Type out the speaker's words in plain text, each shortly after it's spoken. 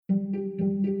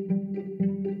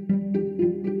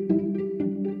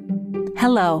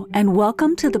Hello, and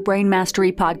welcome to the Brain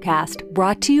Mastery Podcast,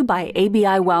 brought to you by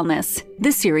ABI Wellness.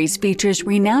 This series features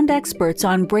renowned experts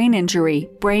on brain injury,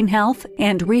 brain health,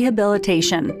 and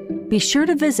rehabilitation. Be sure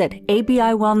to visit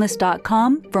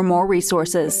abiwellness.com for more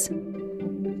resources.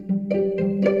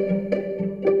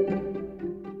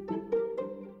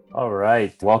 All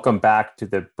right. Welcome back to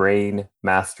the Brain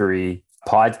Mastery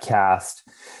Podcast.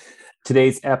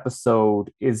 Today's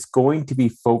episode is going to be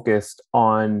focused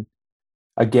on,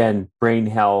 again, brain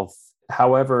health.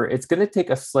 However, it's going to take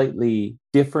a slightly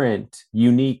different,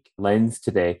 unique lens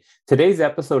today. Today's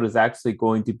episode is actually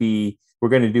going to be, we're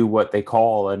going to do what they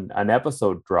call an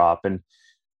episode drop. And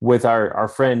with our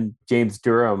friend James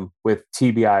Durham with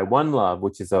TBI One Love,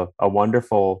 which is a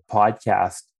wonderful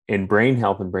podcast in brain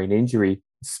health and brain injury,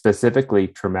 specifically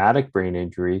traumatic brain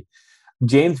injury.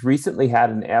 James recently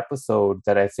had an episode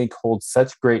that I think holds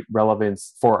such great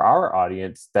relevance for our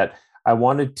audience that I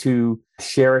wanted to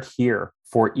share it here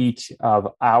for each of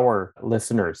our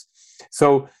listeners.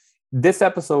 So this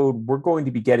episode, we're going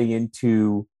to be getting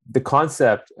into the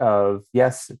concept of,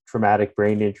 yes, traumatic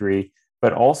brain injury,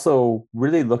 but also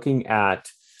really looking at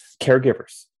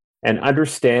caregivers and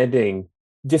understanding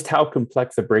just how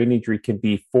complex a brain injury can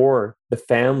be for the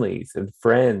families and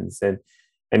friends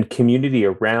and community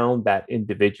around that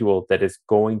individual that is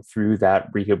going through that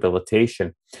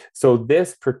rehabilitation. So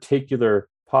this particular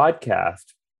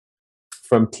podcast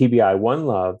from TBI One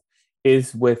Love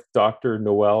is with Dr.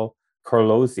 Noelle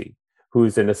Carlozzi,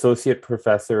 who's an associate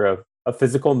professor of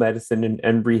physical medicine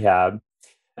and rehab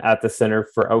at the Center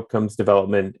for Outcomes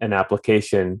Development and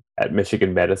Application at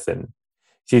Michigan Medicine.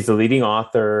 She's a leading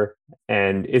author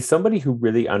and is somebody who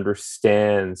really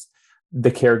understands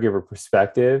the caregiver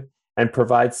perspective and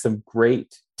provides some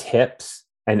great tips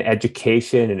and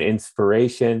education and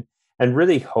inspiration and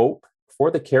really hope for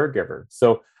the caregiver.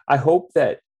 So I hope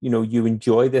that you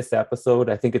enjoy this episode.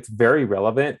 I think it's very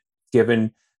relevant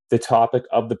given the topic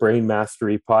of the Brain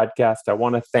Mastery Podcast. I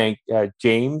want to thank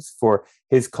James for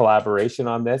his collaboration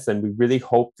on this, and we really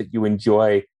hope that you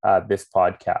enjoy this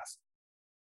podcast.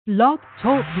 Blog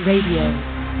Talk Radio.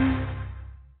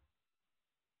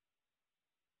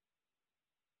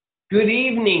 Good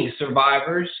evening,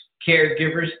 survivors,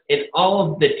 caregivers, and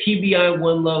all of the TBI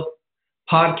One Love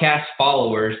podcast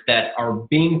followers that are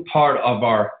being part of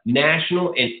our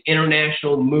national and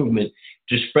international movement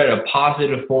to spread a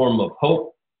positive form of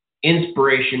hope,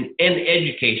 inspiration, and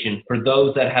education for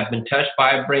those that have been touched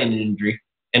by a brain injury,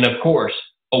 and of course,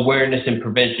 awareness and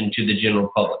prevention to the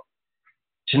general public.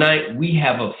 Tonight, we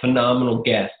have a phenomenal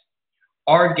guest.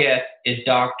 Our guest is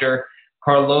Dr.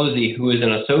 Carlozzi, who is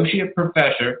an associate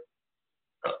professor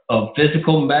of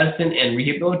physical medicine and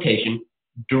rehabilitation,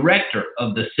 director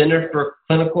of the Center for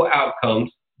Clinical Outcomes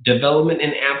Development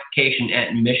and Application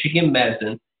at Michigan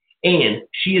Medicine, and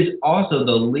she is also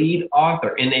the lead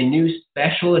author in a new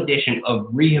special edition of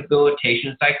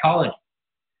Rehabilitation Psychology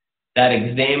that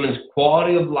examines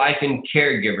quality of life in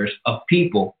caregivers of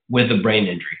people with a brain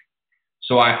injury.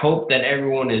 So I hope that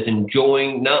everyone is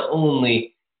enjoying not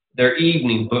only their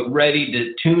evening, but ready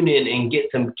to tune in and get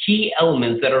some key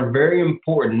elements that are very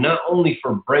important, not only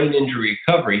for brain injury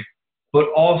recovery, but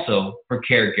also for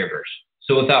caregivers.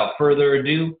 So without further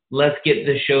ado, let's get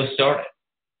this show started.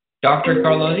 Dr.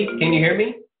 Carlozzi, can you hear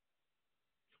me?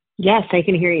 Yes, I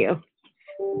can hear you.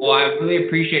 Well, I really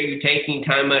appreciate you taking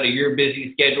time out of your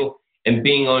busy schedule and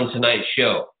being on tonight's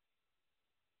show.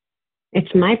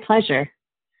 It's my pleasure.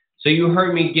 So you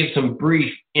heard me give some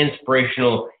brief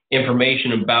inspirational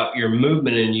information about your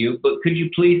movement and you, but could you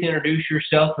please introduce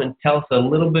yourself and tell us a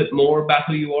little bit more about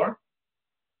who you are?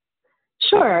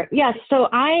 Sure. Yes. So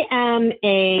I am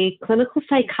a clinical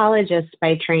psychologist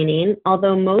by training,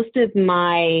 although most of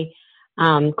my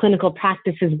clinical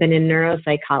practice has been in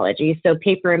neuropsychology. So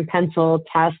paper and pencil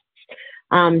tests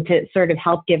to sort of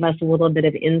help give us a little bit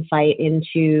of insight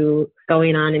into what's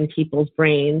going on in people's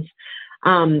brains.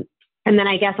 And then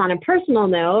I guess on a personal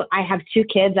note, I have two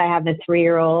kids. I have a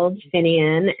 3-year-old,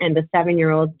 Finian, and a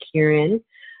 7-year-old, Kieran.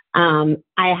 I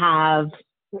have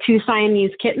 2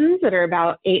 Siamese kittens that are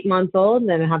about 8 months old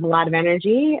and have a lot of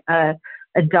energy. A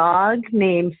dog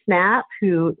named Snap,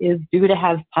 who is due to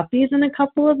have puppies in a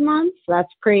couple of months.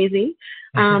 That's crazy.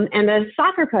 And a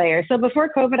soccer player. So before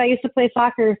COVID, I used to play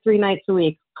soccer 3 nights a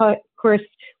week. Of course,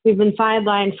 we've been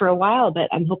sidelined for a while, but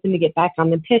I'm hoping to get back on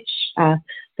the pitch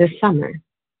this summer.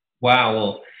 Wow,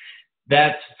 well,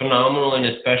 that's phenomenal, and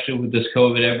especially with this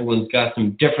COVID, everyone's got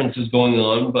some differences going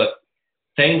on, but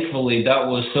thankfully that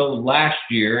was so last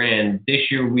year, and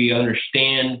this year we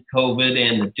understand COVID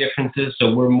and the differences,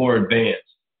 so we're more advanced.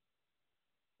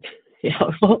 Yeah,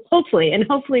 hopefully, and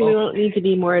hopefully we won't need to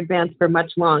be more advanced for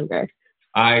much longer.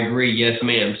 I agree. Yes,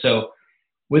 ma'am. So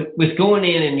with going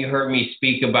in and you heard me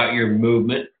speak about your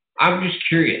movement, I'm just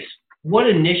curious, what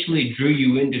initially drew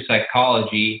you into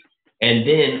psychology and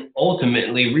then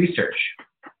ultimately research?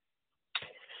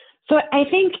 So I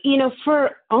think,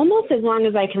 for almost as long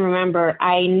as I can remember,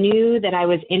 I knew that I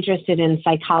was interested in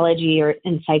psychology or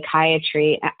in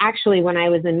psychiatry. Actually, when I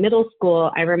was in middle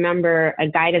school, I remember a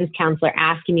guidance counselor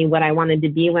asking me what I wanted to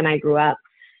be when I grew up.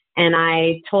 And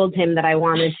I told him that I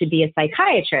wanted to be a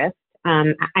psychiatrist.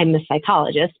 I'm a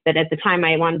psychologist, but at the time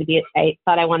I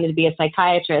thought I wanted to be a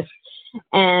psychiatrist.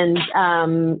 And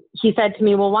he said to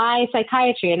me, well, why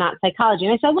psychiatry and not psychology?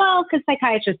 And I said, well, because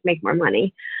psychiatrists make more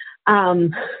money.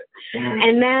 And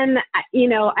then,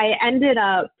 I ended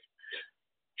up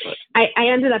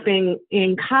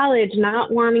in college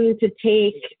not wanting to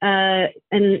take an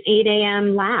 8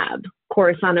 a.m. lab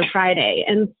course on a Friday.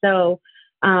 And so,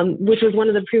 which was one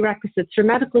of the prerequisites for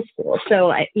medical school. So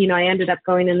I ended up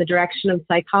going in the direction of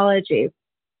psychology.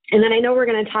 And then I know we're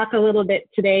going to talk a little bit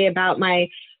today about my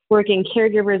work in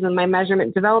caregivers and my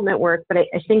measurement development work, but I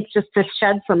think just to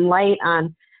shed some light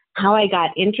on how I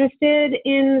got interested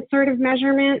in sort of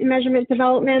measurement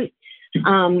development.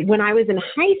 When I was in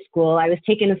high school, I was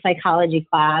taking a psychology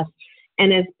class.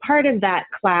 And as part of that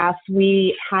class,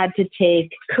 we had to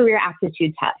take career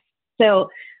aptitude tests. So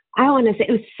I want to say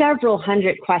it was several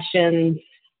hundred questions.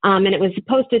 And it was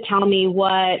supposed to tell me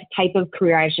what type of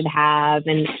career I should have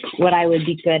and what I would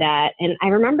be good at. And I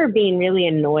remember being really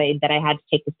annoyed that I had to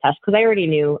take this test because I already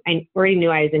knew I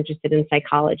was interested in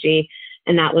psychology.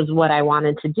 And that was what I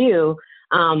wanted to do.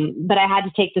 But I had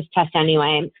to take this test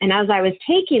anyway. And as I was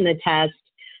taking the test,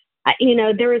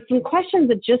 there were some questions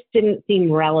that just didn't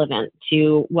seem relevant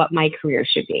to what my career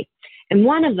should be. And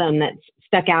one of them that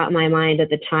stuck out in my mind at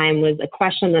the time was a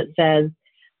question that says,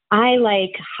 I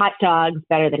like hot dogs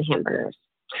better than hamburgers.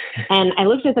 And I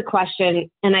looked at the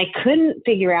question and I couldn't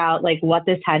figure out what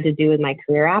this had to do with my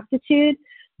career aptitude.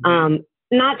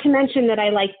 Not to mention that I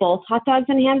like both hot dogs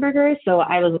and hamburgers, so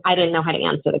I didn't know how to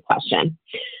answer the question.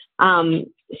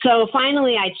 So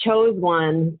finally, I chose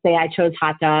one. Say I chose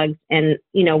hot dogs, and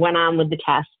went on with the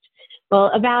test.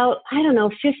 Well, about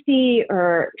 50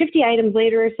 items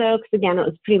later or so, because again it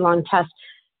was a pretty long test.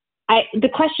 The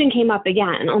question came up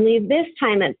again. Only this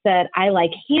time it said I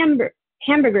like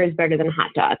hamburgers better than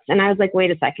hot dogs, and I was like,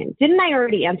 wait a second, didn't I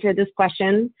already answer this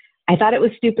question? I thought it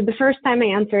was stupid the first time I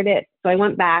answered it, so I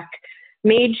went back.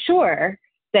 Made sure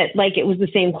that it was the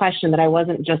same question, that I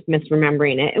wasn't just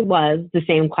misremembering it. It was the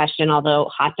same question, although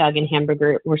hot dog and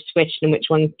hamburger were switched and which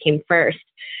one came first.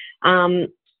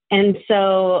 And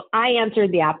so I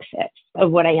answered the opposite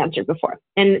of what I answered before.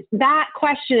 And that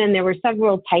question, and there were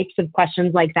several types of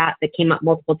questions like that came up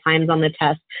multiple times on the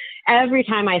test. Every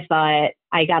time I saw it,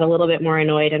 I got a little bit more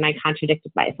annoyed and I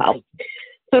contradicted myself.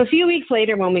 So a few weeks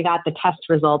later, when we got the test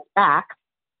results back,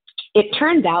 it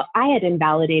turns out I had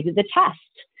invalidated the test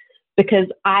because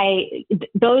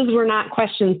those were not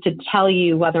questions to tell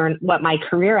you what my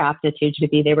career aptitude should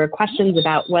be. They were questions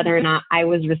about whether or not I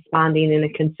was responding in a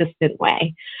consistent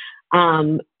way.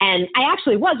 And I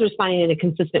actually was responding in a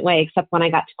consistent way, except when I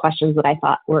got to questions that I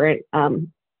thought were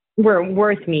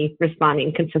worth me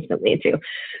responding consistently to.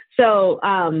 So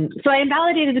I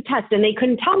invalidated the test, and they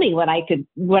couldn't tell me what I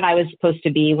was supposed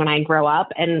to be when I grow up.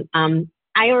 And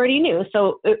I already knew,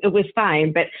 so it was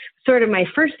fine. But sort of my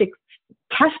first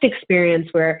test experience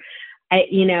where I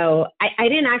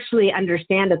didn't actually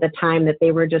understand at the time that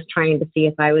they were just trying to see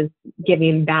if I was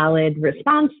giving valid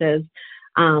responses.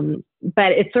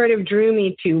 But it sort of drew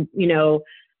me to,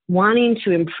 wanting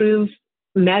to improve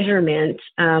measurement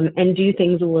and do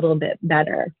things a little bit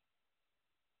better.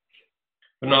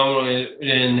 Phenomenal.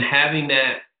 And having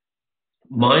that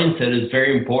mindset is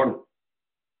very important.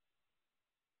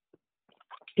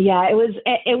 Yeah, it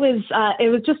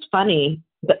was just funny.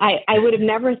 I would have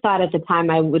never thought at the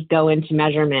time I would go into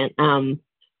measurement.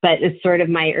 But it's sort of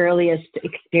my earliest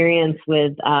experience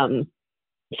with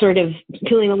sort of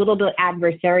feeling a little bit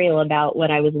adversarial about what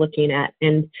I was looking at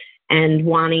and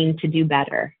wanting to do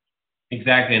better.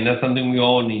 Exactly. And that's something we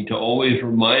all need to always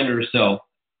remind ourselves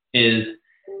is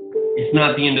it's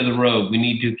not the end of the road. We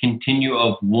need to continue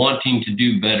of wanting to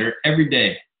do better every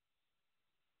day.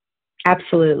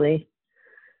 Absolutely.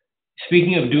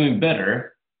 Speaking of doing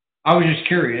better, I was just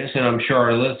curious, and I'm sure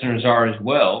our listeners are as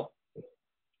well,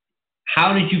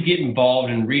 how did you get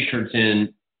involved in research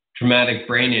in traumatic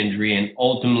brain injury and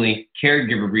ultimately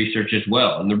caregiver research as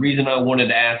well? And the reason I wanted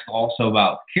to ask also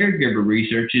about caregiver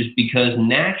research is because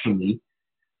naturally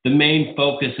the main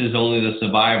focus is only the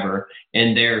survivor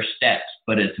and their steps,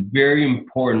 but it's very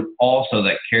important also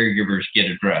that caregivers get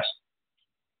addressed.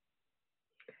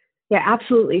 Yeah,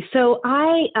 absolutely. So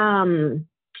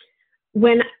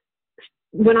when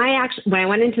I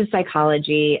went into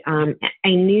psychology, I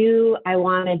knew I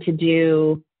wanted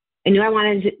to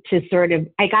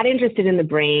I got interested in the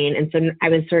brain. And so I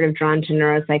was sort of drawn to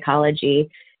neuropsychology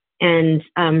and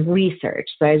research.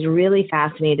 So I was really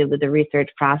fascinated with the research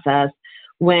process.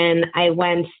 When I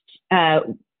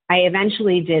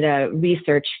eventually did a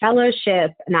research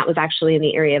fellowship, and that was actually in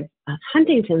the area of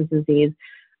Huntington's disease.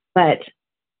 But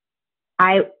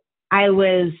I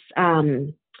was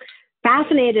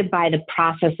fascinated by the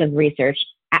process of research,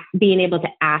 being able to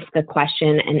ask a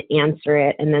question and answer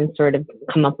it, and then sort of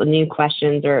come up with new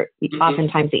questions, or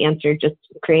oftentimes the answer just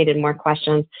created more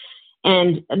questions.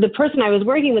 And the person I was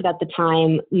working with at the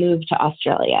time moved to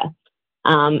Australia.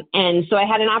 And so I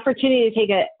had an opportunity to take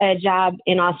a job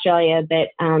in Australia, but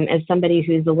as somebody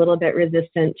who's a little bit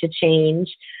resistant to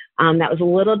change, that was a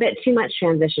little bit too much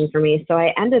transition for me. So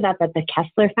I ended up at the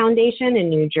Kessler Foundation in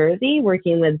New Jersey,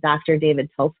 working with Dr. David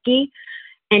Tulsky.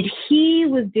 And he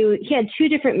had two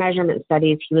different measurement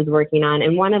studies he was working on.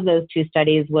 And one of those two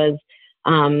studies was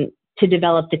to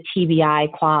develop the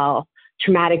TBI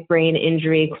traumatic brain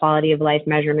injury quality of life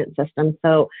measurement system.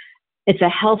 So it's a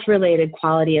health-related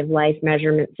quality of life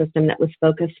measurement system that was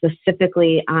focused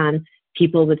specifically on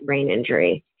people with brain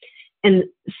injury. And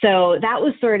so that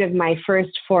was sort of my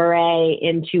first foray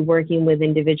into working with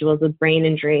individuals with brain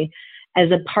injury.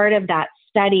 As a part of that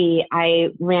study, I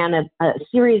ran a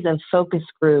series of focus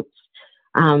groups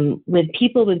with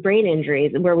people with brain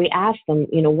injuries, where we asked them,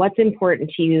 what's important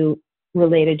to you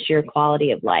related to your quality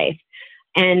of life?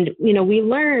 And, we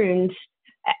learned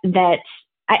that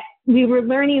we were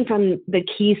learning from the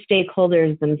key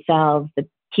stakeholders themselves, the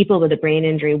people with a brain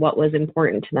injury, what was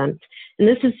important to them. And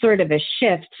this is sort of a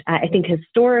shift. I think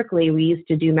historically we used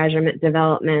to do measurement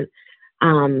development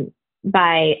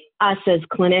by us as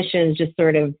clinicians, just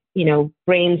sort of,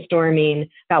 brainstorming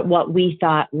about what we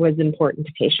thought was important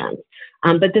to patients.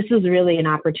 But this was really an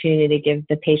opportunity to give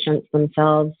the patients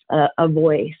themselves a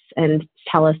voice and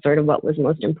tell us sort of what was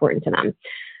most important to them.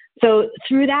 So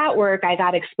through that work, I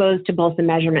got exposed to both the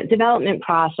measurement development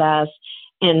process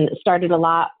and started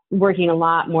working a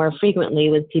lot more frequently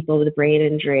with people with brain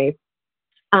injury.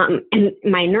 And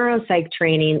my neuropsych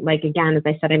training, again, as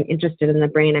I said, I'm interested in the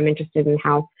brain. I'm interested in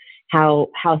how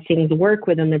things work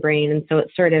within the brain. And so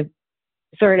it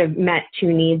sort of met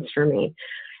two needs for me.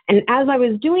 And as I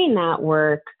was doing that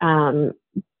work,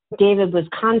 David was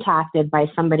contacted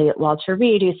by somebody at Walter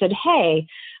Reed who said, hey,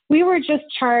 we were just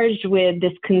charged with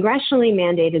this congressionally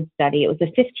mandated study. It was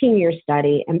a 15-year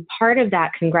study. And part of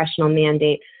that congressional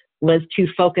mandate was to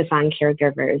focus on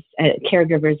caregivers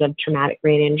of traumatic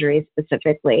brain injury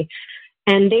specifically.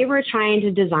 And they were trying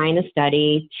to design a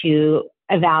study to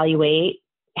evaluate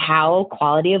how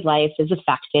quality of life is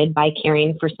affected by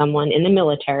caring for someone in the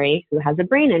military who has a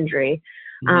brain injury.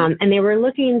 Mm-hmm. And they were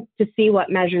looking to see what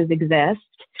measures exist.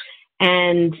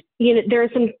 And there are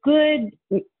some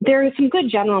good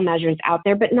general measures out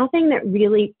there, but nothing that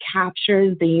really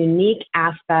captures the unique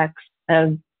aspects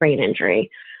of brain injury.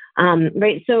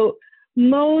 Right. So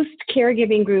most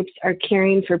caregiving groups are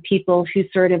caring for people who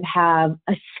sort of have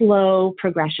a slow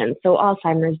progression. So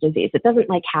Alzheimer's disease, it doesn't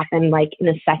happen in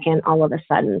a second, all of a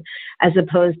sudden, as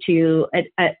opposed to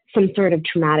some sort of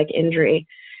traumatic injury.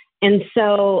 And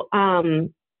so, the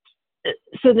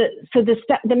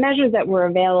measures that were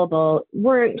available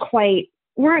weren't quite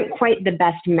the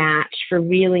best match for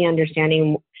really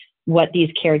understanding what these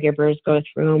caregivers go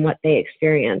through and what they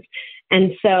experience.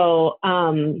 And so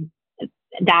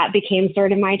that became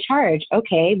sort of my charge.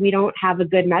 Okay, we don't have a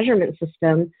good measurement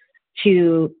system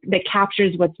that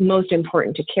captures what's most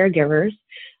important to caregivers.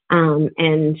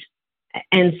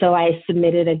 And so I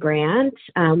submitted a grant.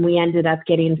 We ended up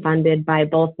getting funded by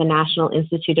both the National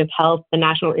Institute of Health, the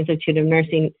National Institute of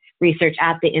Nursing Research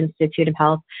at the Institute of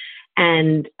Health,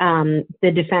 and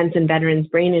the Defense and Veterans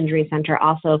Brain Injury Center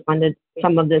also funded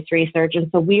some of this research. And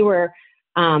so we were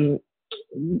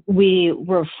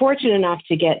fortunate enough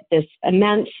to get this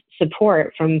immense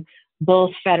support from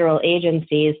both federal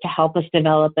agencies to help us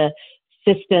develop a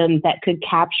system that could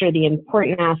capture the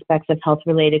important aspects of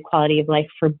health-related quality of life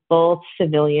for both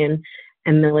civilian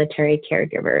and military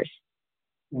caregivers.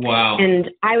 Wow.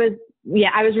 And I was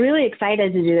really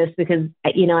excited to do this because,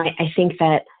 I think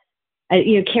that,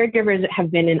 caregivers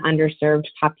have been an underserved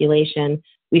population.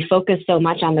 We focus so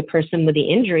much on the person with the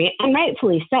injury, and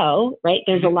rightfully so, right?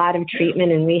 There's a lot of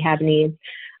treatment and rehab needs.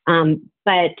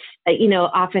 But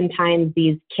oftentimes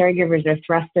these caregivers are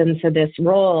thrust into this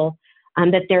role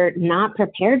that they're not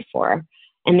prepared for,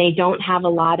 and they don't have a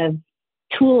lot of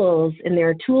tools in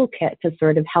their toolkit to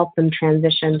sort of help them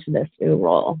transition to this new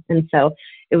role. And so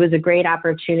it was a great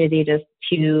opportunity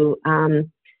to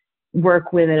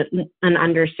work with an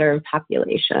underserved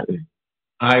population.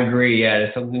 I agree. Yeah,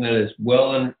 it's something that is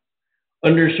well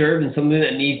underserved and something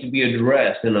that needs to be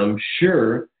addressed. And I'm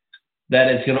sure that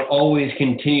it's going to always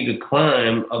continue to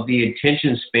climb of the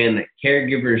attention span that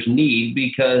caregivers need,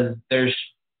 because there's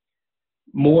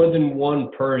more than one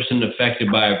person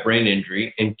affected by a brain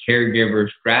injury, and caregivers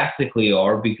drastically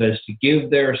are, because to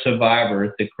give their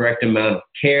survivors the correct amount of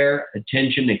care,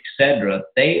 attention, etc.,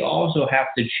 they also have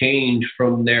to change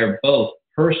from their both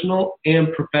personal and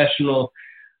professional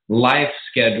life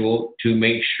schedule to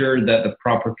make sure that the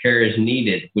proper care is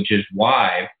needed, which is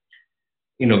why,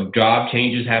 job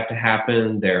changes have to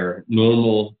happen. Their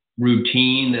normal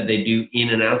routine that they do in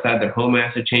and outside their home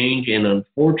has to change. And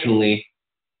unfortunately,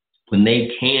 when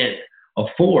they can't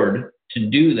afford to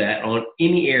do that on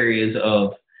any areas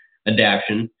of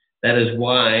adaptation, that is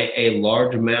why a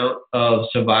large amount of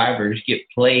survivors get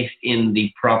placed in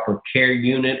the proper care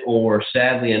unit, or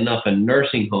sadly enough, a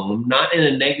nursing home, not in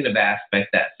a negative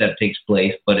aspect that takes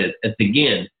place, but it's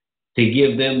again, to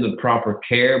give them the proper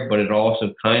care, but it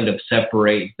also kind of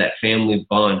separates that family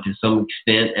bond to some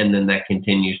extent, and then that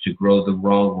continues to grow the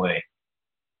wrong way.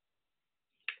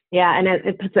 Yeah, and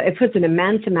it puts an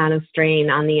immense amount of strain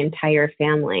on the entire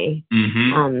family.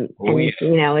 Mm-hmm.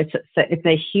 It's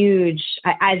a huge,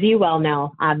 as you well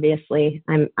know, obviously,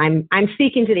 I'm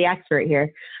speaking to the expert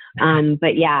here,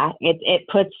 but yeah, it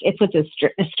puts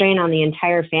a strain on the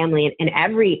entire family, and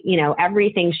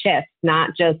everything shifts,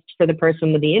 not just for the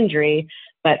person with the injury,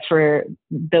 but for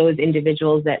those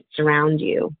individuals that surround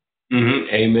you.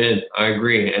 Mm-hmm. Amen. I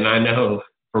agree, and I know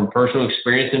from personal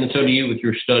experience, and so do you with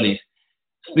your studies.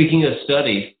 Speaking of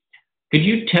studies, could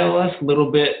you tell us a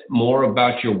little bit more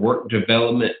about your work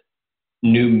development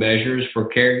new measures for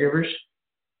caregivers?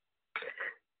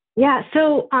 Yeah,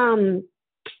 so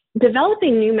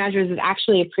developing new measures is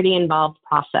actually a pretty involved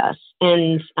process.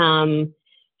 And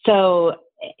so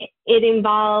it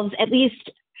involves at least,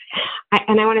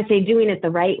 and I want to say doing it the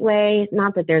right way,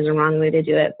 not that there's a wrong way to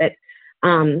do it, but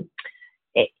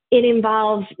it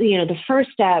involves, the first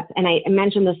step, and I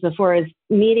mentioned this before, is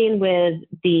meeting with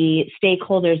the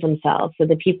stakeholders themselves, so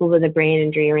the people with a brain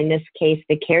injury, or in this case,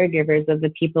 the caregivers of the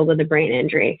people with a brain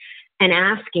injury, and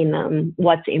asking them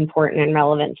what's important and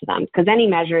relevant to them. Because any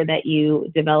measure that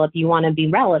you develop, you want to be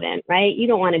relevant, right? You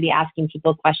don't want to be asking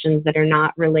people questions that are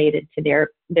not related to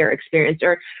their experience,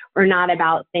 or not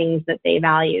about things that they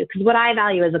value. Because what I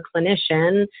value as a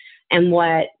clinician and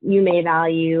what you may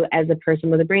value as a person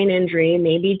with a brain injury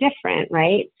may be different,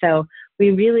 right? So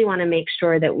we really want to make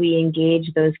sure that we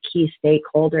engage those key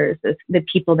stakeholders, the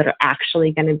people that are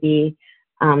actually going to be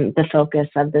the focus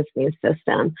of this new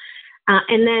system.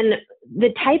 And then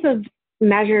the type of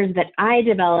measures that I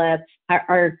develop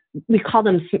are we call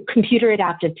them computer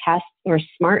adaptive tests, or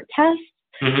SMART tests.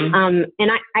 Mm-hmm.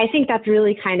 And I think that's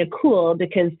really kind of cool,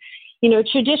 because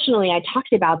traditionally, I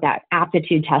talked about that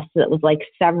aptitude test that was like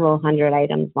several hundred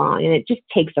items long, and it just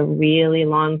takes a really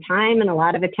long time and a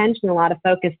lot of attention, a lot of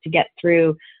focus to get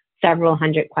through several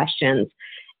hundred questions.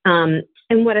 And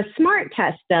what a SMART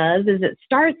test does is it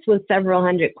starts with several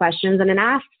hundred questions, and it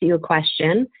asks you a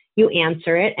question, you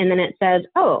answer it, and then it says,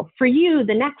 oh, for you,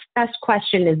 the next best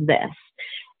question is this.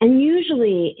 And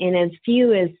usually in as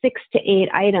few as 6 to 8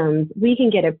 items, we can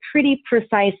get a pretty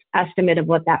precise estimate of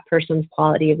what that person's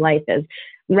quality of life is,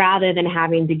 rather than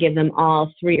having to give them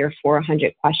all 300 or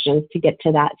 400 questions to get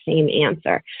to that same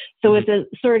answer. So it's a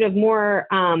sort of more,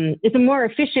 it's a more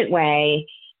efficient way,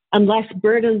 a less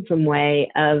burdensome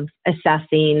way of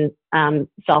assessing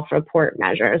self-report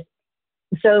measures.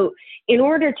 So in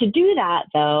order to do that,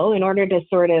 though, in order to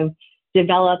sort of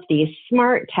develop these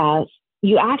SMART tests,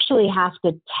 you actually have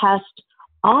to test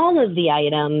all of the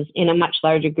items in a much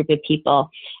larger group of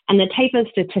people. And the type of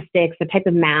statistics, the type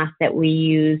of math that we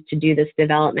use to do this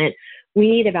development, we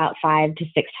need about 500 to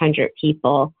 600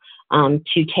 people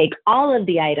to take all of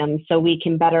the items, so we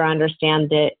can better understand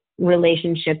the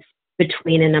relationships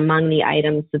between and among the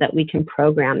items, so that we can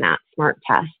program that SMART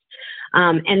test.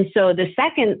 And so the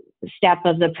second step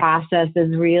of the process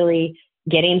is really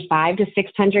getting 500 to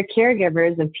 600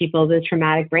 caregivers of people with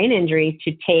traumatic brain injury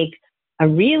to take a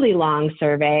really long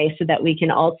survey, so that we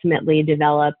can ultimately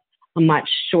develop a much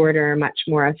shorter, much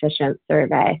more efficient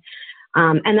survey.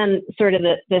 And then sort of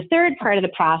the third part of the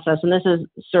process, and this is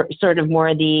sort of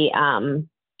more the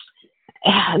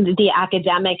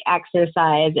academic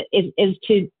exercise, is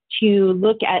to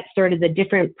look at sort of the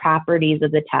different properties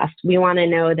of the test. We want to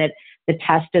know that the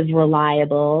test is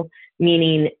reliable,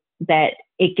 meaning that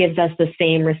it gives us the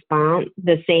same response,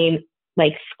 the same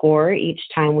score each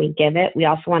time we give it. We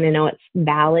also want to know it's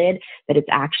valid, that it's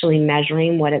actually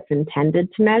measuring what it's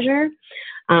intended to measure.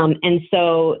 And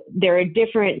so there are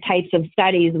different types of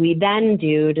studies we then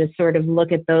do to sort of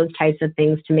look at those types of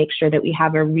things to make sure that we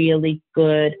have a really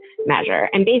good measure.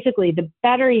 And basically, the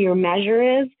better your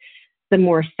measure is, the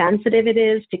more sensitive it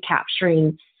is to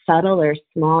capturing subtle or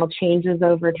small changes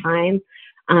over time.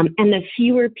 And the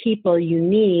fewer people you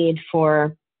need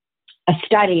for a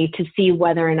study to see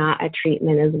whether or not a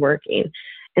treatment is working.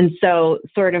 And so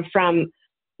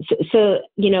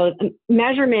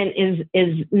measurement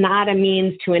is not a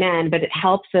means to an end, but it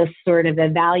helps us sort of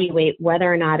evaluate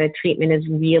whether or not a treatment is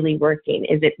really working.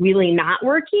 Is it really not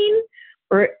working,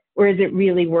 or is it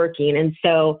really working? And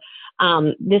so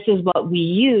this is what we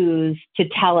use to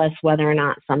tell us whether or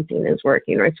not something is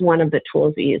working, or it's one of the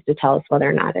tools we use to tell us whether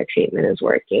or not a treatment is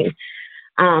working.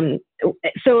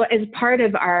 So as part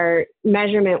of our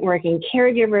measurement work in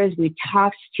caregivers, we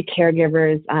talked to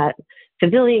caregivers,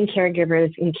 civilian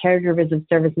caregivers and caregivers of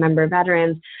service member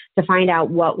veterans to find out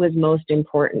what was most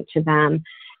important to them.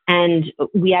 And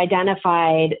we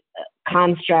identified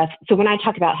constructs. So when I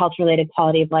talk about health-related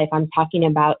quality of life, I'm talking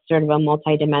about sort of a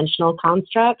multidimensional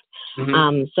construct.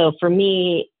 Mm-hmm. So for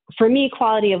me,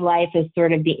 quality of life is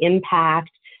sort of the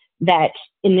impact that,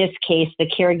 in this case, the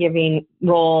caregiving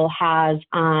role has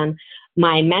on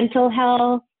my mental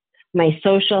health, my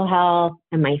social health,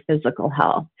 and my physical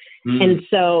health. Mm. And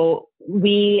so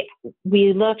we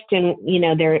looked, and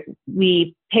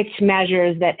we picked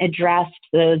measures that addressed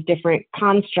those different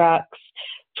constructs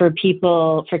for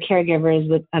caregivers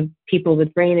with people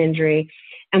with brain injury.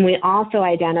 And we also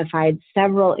identified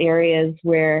several areas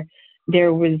where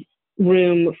there was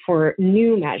room for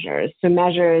new measures, so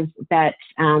measures that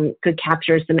could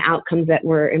capture some outcomes that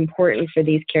were important for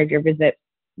these caregivers that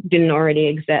didn't already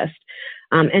exist.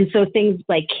 And so things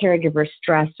like caregiver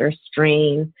stress or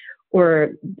strain,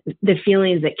 or the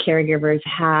feelings that caregivers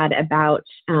had about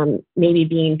maybe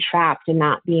being trapped and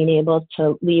not being able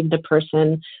to leave the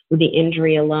person with the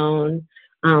injury alone.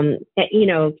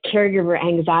 Caregiver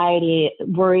anxiety,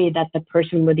 worry that the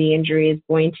person with the injury is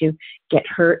going to get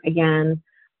hurt again.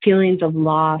 Feelings of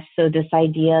loss. So this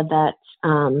idea that,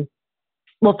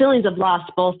 feelings of loss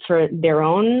both for their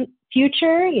own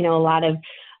future. A lot of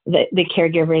the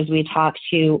caregivers we talked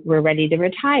to were ready to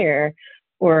retire,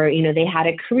 or, they had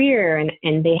a career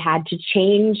and they had to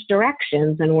change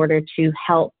directions in order to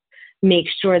help make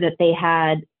sure that they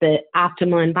had the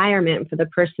optimal environment for the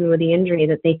person with the injury,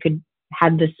 that they could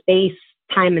have the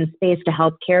time and space to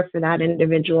help care for that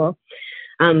individual.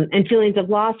 And feelings of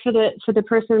loss for the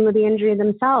person with the injury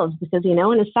themselves, because, in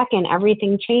a second,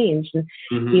 everything changed.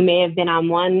 Mm-hmm. You may have been on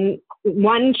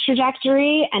one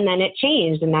trajectory and then it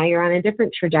changed, and now you're on a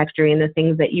different trajectory, and the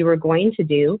things that you were going to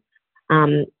do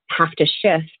have to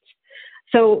shift.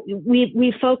 So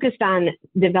we focused on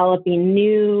developing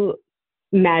new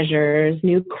measures,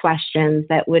 new questions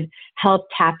that would help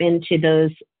tap into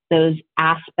those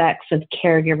aspects of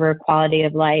caregiver quality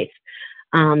of life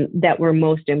that were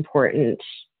most important,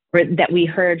 or that we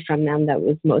heard from them that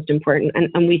was most important.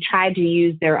 And we tried to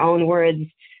use their own words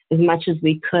as much as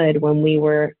we could when we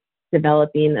were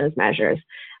developing those measures.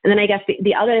 And then I guess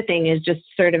the other thing is just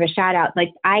sort of a shout out,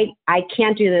 I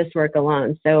can't do this work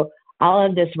alone. So all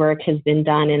of this work has been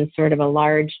done in sort of a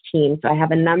large team. So I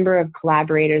have a number of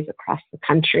collaborators across the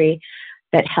country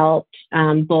that helped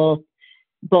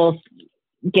both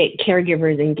get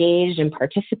caregivers engaged and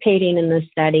participating in the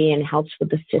study, and helps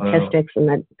with the statistics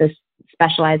and the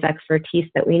specialized expertise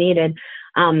that we needed,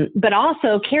 but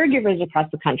also caregivers across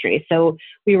the country. So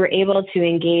we were able to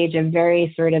engage a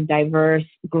very sort of diverse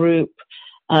group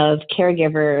of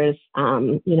caregivers.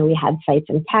 We had sites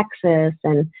in Texas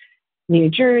and New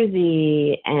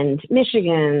Jersey and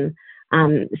Michigan.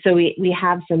 So we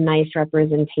have some nice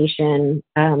representation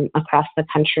across the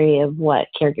country of what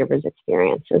caregivers'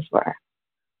 experiences were.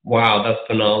 Wow, that's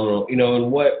phenomenal.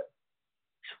 And what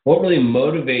really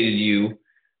motivated you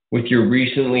with your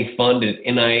recently funded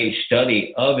NIH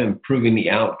study of improving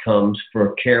the outcomes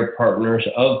for care partners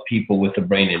of people with a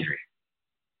brain injury?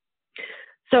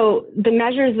 So the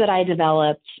measures that I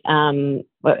developed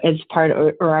as part,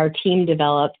 or our team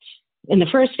developed in the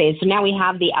first phase, so now we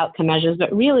have the outcome measures,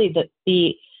 but really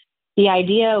the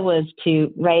idea was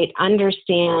to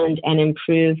understand and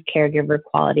improve caregiver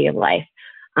quality of life.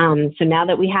 So now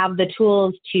that we have the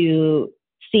tools to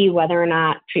see whether or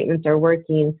not treatments are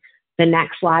working, the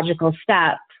next logical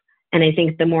step, and I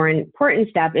think the more important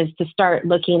step, is to start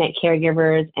looking at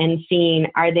caregivers and seeing,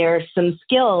 are there some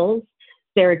skills,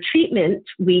 there are treatment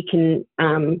we can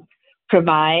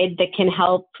provide that can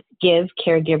help give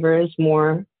caregivers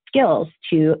more skills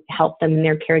to help them in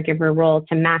their caregiver role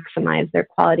to maximize their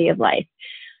quality of life.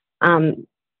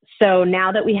 So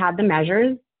now that we had the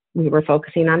measures, we were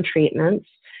focusing on treatments.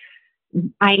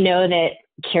 I know that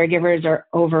caregivers are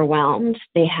overwhelmed.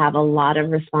 They have a lot of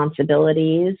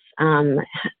responsibilities. Time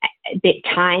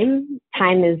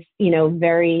is,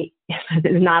 very,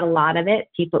 there's not a lot of it.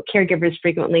 Caregivers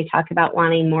frequently talk about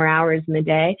wanting more hours in the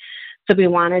day. So we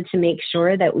wanted to make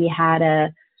sure that we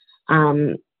had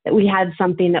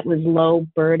something that was low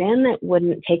burden, that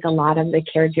wouldn't take a lot of the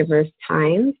caregiver's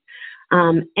time.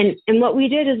 And what we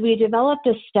did is we developed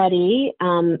a study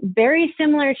very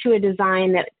similar to a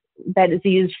design that is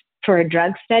used for a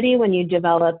drug study when you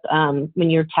develop, when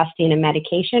you're testing a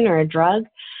medication or a drug.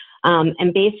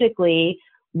 And basically,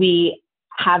 we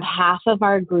have half of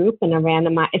our group in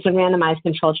it's a randomized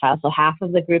control trial. So half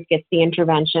of the group gets the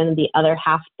intervention, the other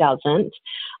half doesn't.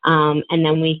 And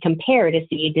then we compare to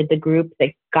see, did the group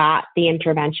that got the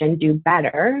intervention do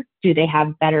better? Do they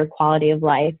have better quality of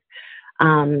life?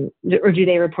 Or do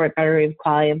they report better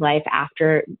quality of life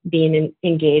after being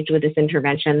engaged with this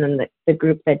intervention than the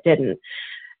group that didn't?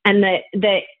 And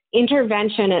the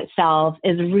intervention itself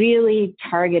is really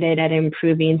targeted at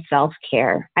improving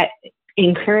self-care, at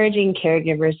encouraging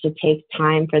caregivers to take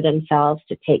time for themselves,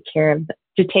 to take care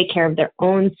of their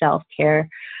own self-care.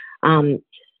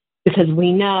 Because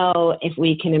we know if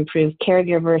we can improve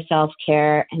caregiver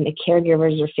self-care and the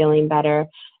caregivers are feeling better,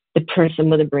 the person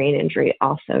with a brain injury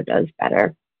also does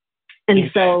better.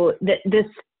 And so this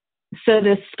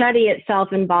study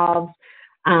itself involves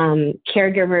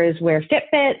caregivers wear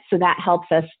Fitbits, so that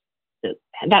helps us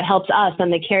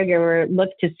and the caregiver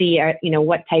look to see,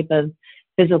 what type of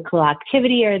physical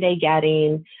activity are they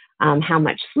getting, how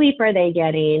much sleep are they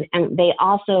getting, and they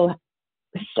also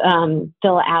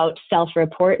fill out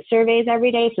self-report surveys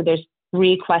every day. So there's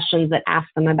 3 questions that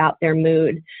ask them about their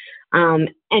mood. And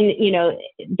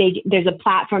there's a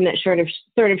platform that sort of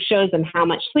shows them how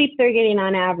much sleep they're getting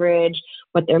on average,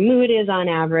 what their mood is on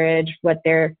average, what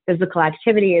their physical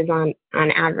activity is on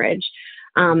average.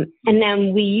 And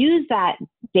then we use that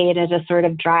data to sort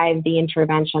of drive the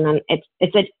intervention. And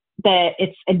it's a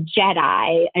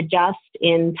JEDI, adjust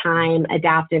in time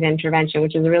adaptive intervention,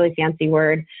 which is a really fancy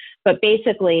word, but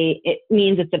basically it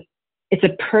means it's a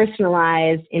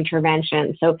personalized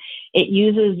intervention. So it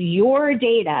uses your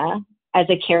data as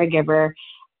a caregiver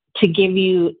to give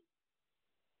you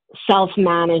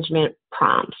self-management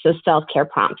prompts, so self-care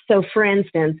prompts. So for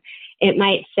instance, it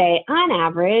might say, on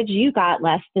average, you got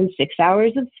less than 6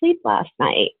 hours of sleep last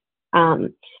night, or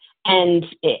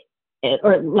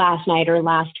last night or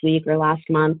last week or last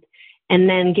month, and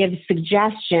then give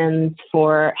suggestions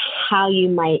for how you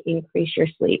might increase your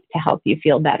sleep to help you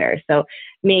feel better. So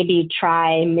maybe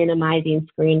try minimizing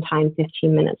screen time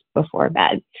 15 minutes before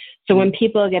bed. So when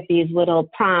people get these little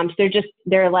prompts,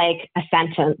 they're like a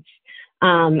sentence,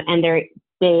 and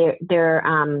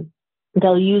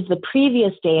they'll use the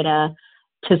previous data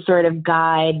to sort of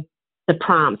guide the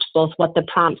prompt, both what the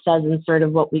prompt says and sort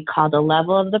of what we call the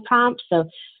level of the prompt. So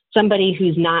somebody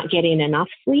who's not getting enough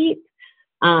sleep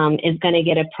is going to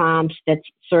get a prompt that's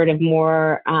sort of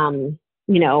more,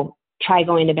 try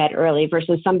going to bed early,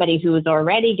 versus somebody who is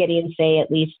already getting, say,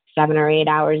 at least 7 or 8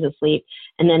 hours of sleep.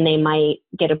 And then they might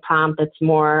get a prompt that's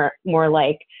more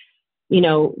like,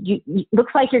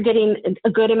 looks like you're getting a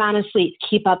good amount of sleep.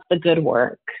 Keep up the good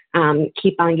work.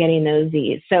 Keep on getting those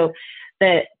Z's. So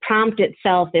the prompt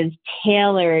itself is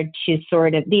tailored to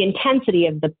sort of, the intensity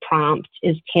of the prompt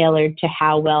is tailored to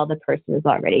how well the person is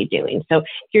already doing. So if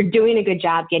you're doing a good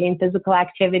job getting physical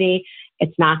activity,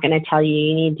 it's not going to tell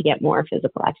you need to get more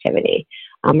physical activity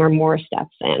or more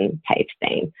steps in type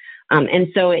thing. And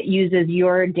so it uses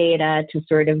your data to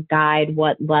sort of guide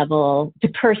what level, to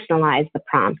personalize the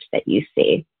prompt that you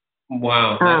see.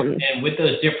 Wow. And with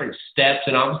those different steps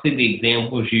and obviously the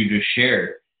examples you just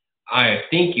shared, I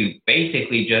think you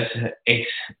basically just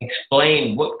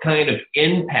explained what kind of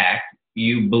impact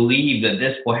you believe that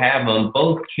this will have on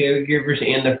both caregivers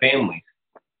and their families.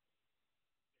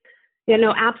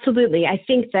 Absolutely. I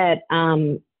think that,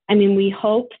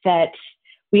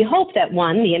 we hope that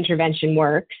one, the intervention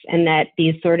works, and that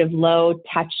these sort of low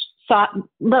touch,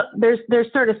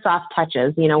 there's sort of soft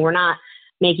touches. We're not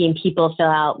making people fill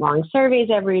out long surveys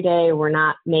every day. We're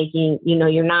not making,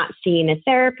 you're not seeing a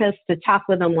therapist to talk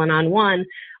with them one-on-one.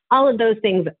 All of those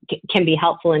things can be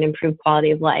helpful and improve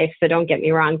quality of life. So don't get me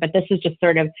wrong, but this is just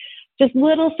sort of just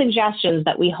little suggestions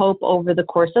that we hope over the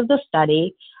course of the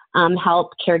study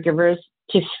help caregivers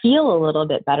to feel a little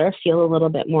bit better, feel a little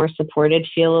bit more supported,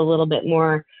 feel a little bit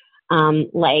more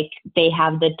like they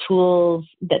have the tools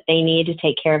that they need to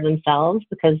take care of themselves.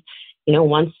 Because,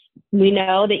 once we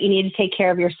know that you need to take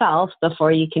care of yourself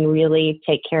before you can really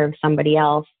take care of somebody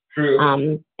else.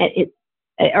 True.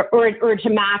 Or to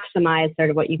maximize sort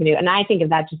of what you can do. And I think of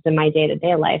that just in my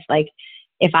day-to-day life. Like,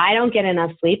 if I don't get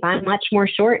enough sleep, I'm much more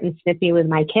short and snippy with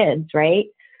my kids, right?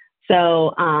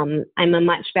 So I'm a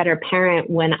much better parent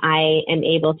when I am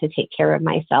able to take care of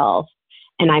myself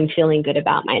and I'm feeling good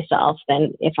about myself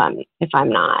than if I'm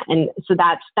not. And so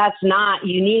that's not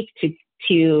unique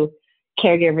to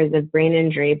caregivers of brain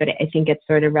injury, but I think it's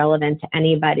sort of relevant to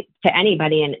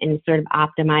anybody and sort of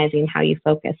optimizing how you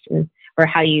focus or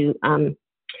how you I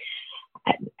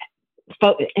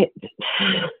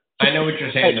know what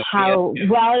you're saying. Like how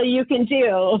well you can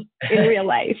do in real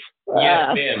life.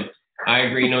 Yes, ma'am. I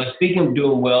agree. Speaking of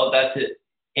doing well, that's it.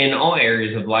 In all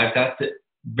areas of life, that's it.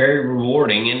 Very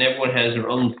rewarding, and everyone has their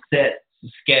own set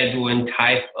schedule and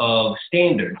type of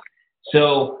standards.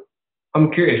 So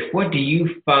I'm curious, what do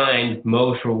you find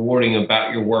most rewarding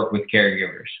about your work with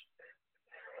caregivers?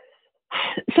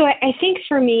 So I think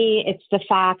for me, it's the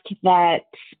fact that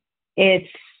it's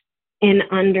an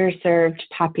underserved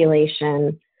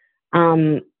population,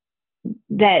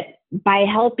 that by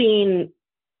helping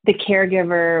the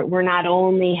caregiver, we're not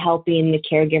only helping the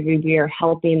caregiver, we are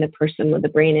helping the person with the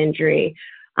brain injury.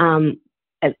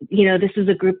 This is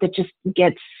a group that just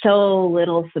gets so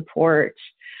little support.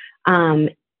 And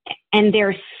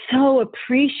they're so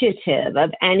appreciative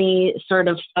of any sort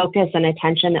of focus and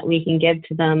attention that we can give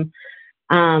to them.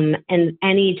 And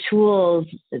any tools,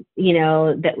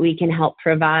 that we can help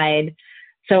provide.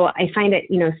 So I find it,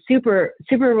 super,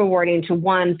 super rewarding to,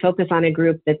 one, focus on a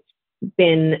group that's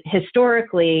been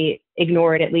historically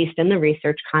ignored, at least in the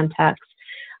research context.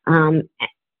 And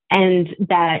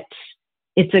that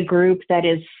it's a group that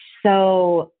is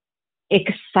so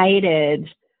excited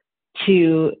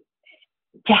to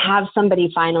have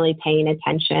somebody finally paying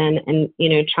attention and,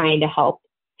 trying to help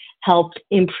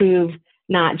improve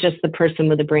not just the person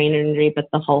with a brain injury, but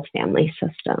the whole family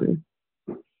system.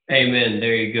 Amen.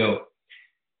 There you go.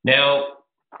 Now,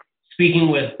 speaking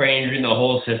with brain injury in the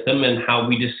whole system and how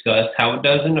we discussed how it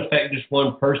doesn't affect just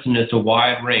one person, it's a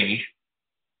wide range.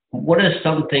 What is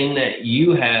something that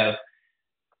you have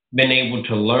been able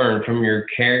to learn from your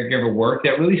caregiver work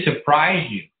that really surprised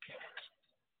you?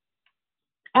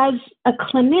 As a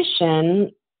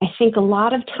clinician, I think a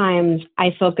lot of times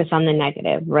I focus on the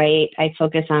negative, right? I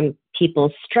focus on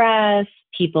people's stress,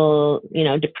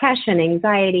 depression,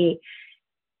 anxiety.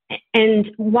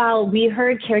 And while we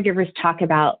heard caregivers talk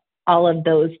about all of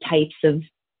those types of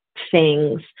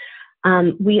things,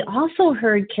 we also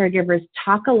heard caregivers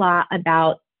talk a lot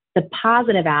about the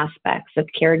positive aspects of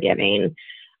caregiving.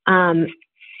 And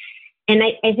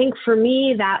I think for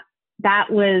me, it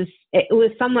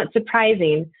was somewhat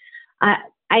surprising.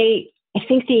 I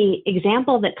think the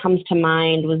example that comes to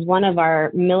mind was one of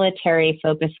our military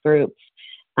focus groups.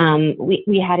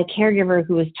 We had a caregiver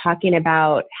who was talking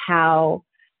about how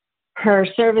her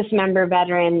service member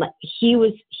veteran, he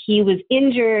was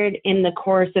injured in the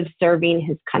course of serving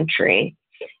his country.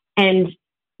 And,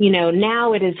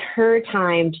 now it is her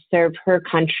time to serve her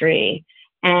country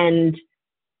and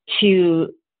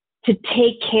to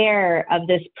take care of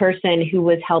this person who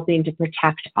was helping to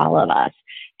protect all of us.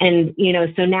 And,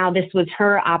 so now this was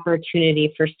her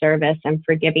opportunity for service and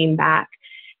for giving back.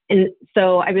 And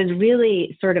so I was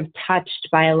really sort of touched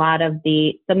by a lot of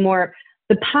the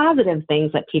positive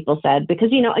things that people said,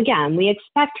 because, again, we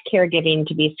expect caregiving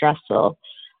to be stressful.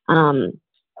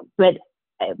 But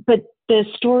the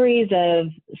stories of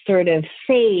sort of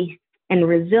faith and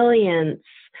resilience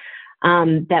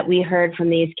that we heard from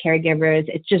these caregivers,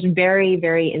 it's just very,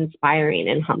 very inspiring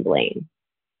and humbling.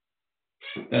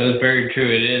 That is very true.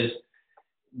 It is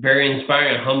very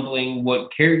inspiring and humbling what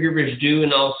caregivers do,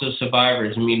 and also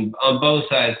survivors. I mean, on both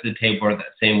sides of the table are that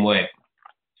same way.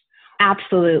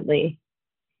 Absolutely.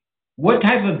 What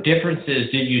type of differences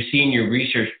did you see in your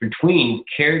research between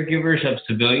caregivers of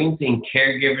civilians and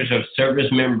caregivers of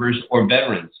service members or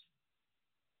veterans?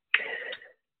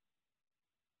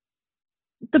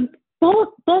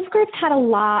 Both groups had a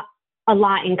lot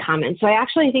in common. So I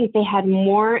actually think they had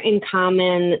more in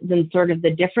common than sort of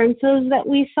the differences that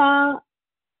we saw.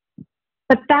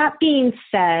 But that being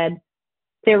said,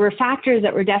 there were factors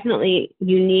that were definitely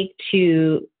unique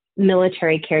to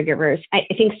military caregivers. I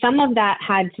think some of that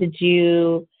had to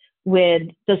do with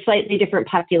the slightly different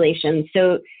population.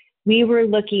 So we were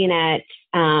looking at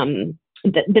the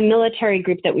military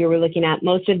group that we were looking at.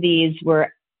 Most of these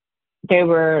were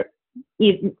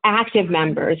active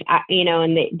members,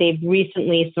 and they've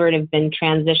recently sort of been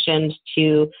transitioned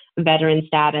to veteran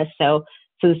status. So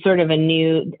sort of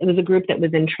it was a group that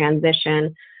was in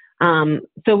transition.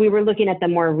 So we were looking at the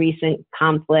more recent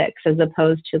conflicts as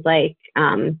opposed to like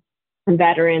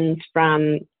veterans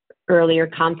from earlier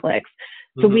conflicts.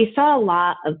 So we saw a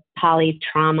lot of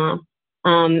polytrauma.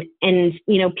 And,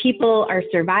 you know, people are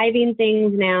surviving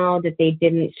things now that they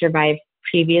didn't survive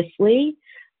previously.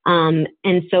 And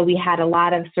so we had a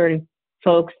lot of sort of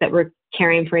folks that were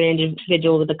caring for an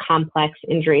individual with a complex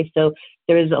injury. So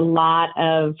there was a lot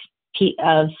of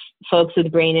folks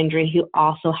with brain injury who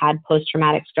also had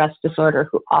post-traumatic stress disorder,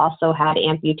 who also had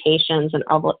amputations and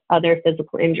other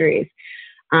physical injuries.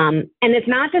 And it's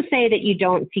not to say that you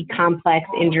don't see complex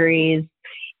injuries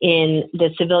in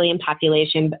the civilian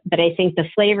population, but I think the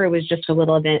flavor was just a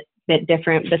little bit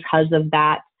different because of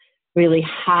that really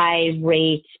high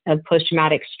rate of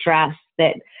post-traumatic stress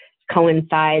that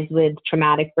coincides with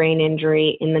traumatic brain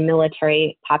injury in the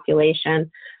military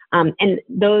population. And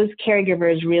those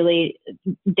caregivers really,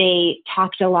 they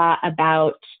talked a lot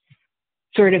about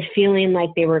sort of feeling like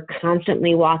they were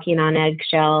constantly walking on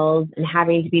eggshells and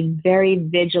having to be very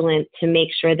vigilant to make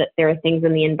sure that there are things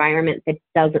in the environment that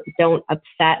don't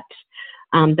upset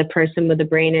the person with a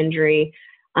brain injury.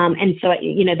 And so,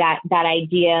 you know, that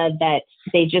idea that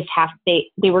they just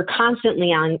they were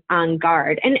constantly on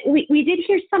guard. And we did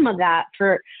hear some of that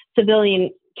for civilian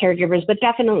caregivers, but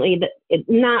definitely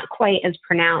not quite as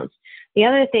pronounced. The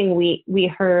other thing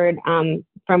we heard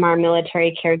from our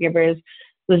military caregivers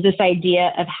was this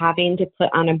idea of having to put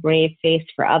on a brave face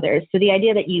for others. So the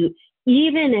idea that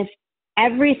even if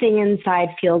everything inside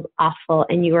feels awful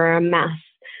and you are a mess,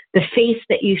 the face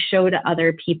that you show to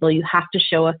other people, you have to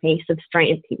show a face of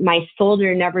strength. My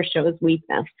soldier never shows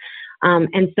weakness.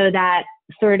 And so that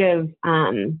sort of,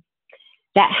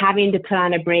 that having to put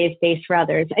on a brave face for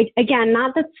others. Again,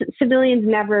 not that civilians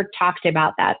never talked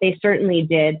about that. They certainly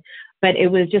did, but it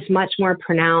was just much more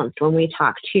pronounced when we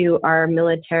talked to our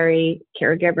military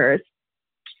caregivers.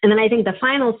 And then I think the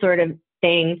final sort of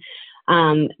thing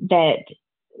that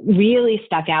really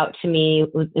stuck out to me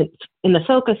was in the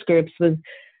focus groups was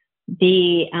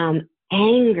the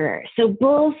anger. So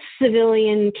both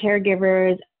civilian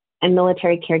caregivers and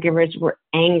military caregivers were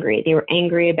angry. They were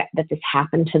angry that this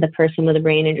happened to the person with a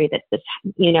brain injury, that this,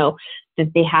 you know,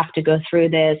 that they have to go through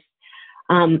this.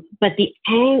 But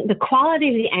the quality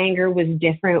of the anger was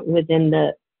different within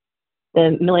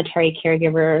the military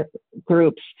caregiver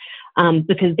groups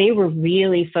because they were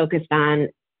really focused on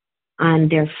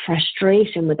their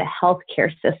frustration with the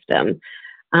healthcare system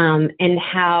and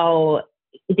how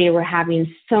they were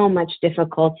having so much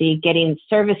difficulty getting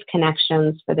service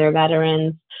connections for their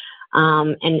veterans.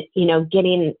 And, you know,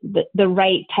 getting the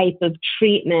right type of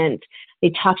treatment.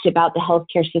 They talked about the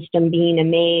healthcare system being a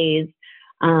maze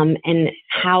and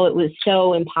how it was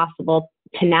so impossible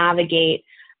to navigate.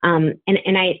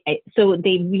 So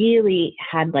they really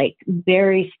had like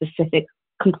very specific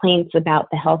complaints about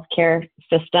the healthcare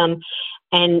system.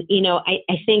 And, you know,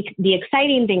 I think the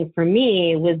exciting thing for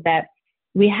me was that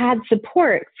we had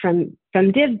support from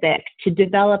DivBIC to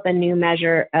develop a new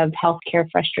measure of healthcare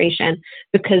frustration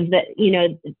because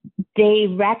they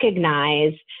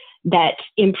recognize that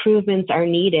improvements are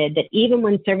needed, that even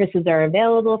when services are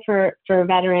available for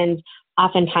veterans,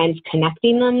 oftentimes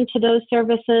connecting them to those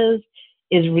services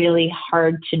is really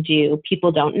hard to do.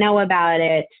 People don't know about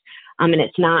it. And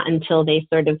it's not until they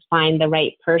sort of find the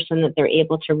right person that they're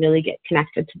able to really get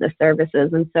connected to the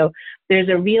services. And so there's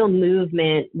a real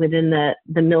movement within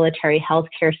the military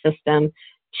healthcare system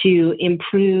to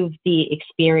improve the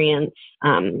experience,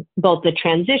 both the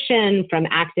transition from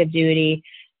active duty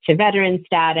to veteran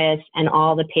status and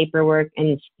all the paperwork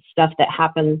and stuff that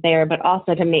happens there, but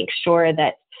also to make sure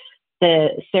that the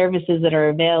services that are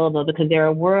available, because there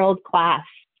are world-class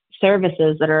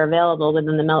services that are available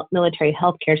within the military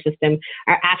healthcare system,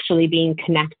 are actually being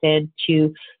connected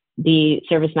to the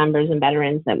service members and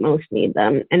veterans that most need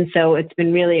them. And so it's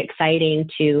been really exciting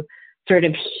to sort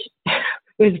of, it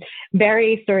was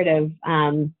very sort of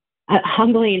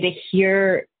humbling to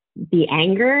hear the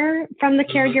anger from the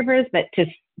caregivers, but to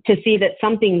see that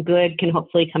something good can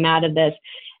hopefully come out of this,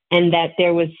 and that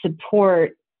there was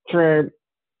support for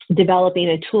developing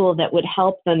a tool that would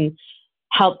help them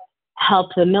help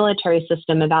the military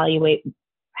system evaluate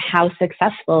how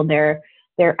successful their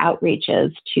outreach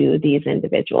is to these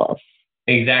individuals.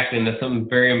 Exactly, and that's something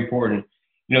very important.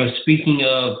 You know, speaking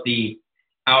of the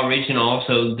outreach and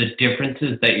also the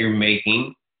differences that you're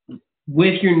making,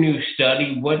 with your new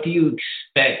study, what do you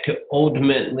expect to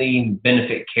ultimately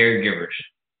benefit caregivers?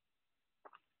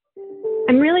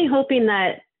 I'm really hoping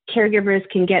that caregivers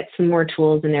can get some more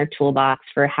tools in their toolbox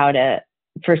for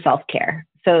self-care.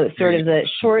 So sort of the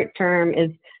short term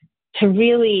is to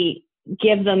really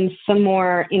give them some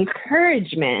more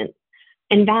encouragement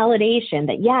and validation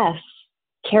that yes,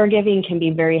 caregiving can be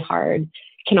very hard,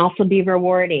 can also be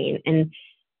rewarding.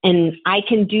 And I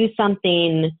can do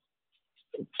something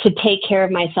to take care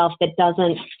of myself that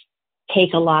doesn't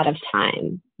take a lot of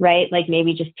time, right? Like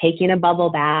maybe just taking a bubble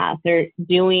bath or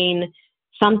doing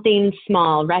something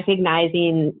small,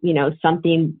 recognizing,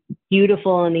 something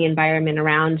beautiful in the environment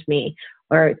around me,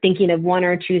 or thinking of one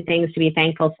or two things to be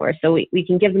thankful for. So we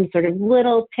can give them sort of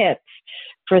little tips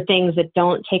for things that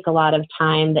don't take a lot of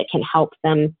time that can help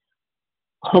them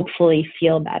hopefully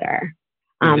feel better.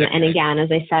 And again,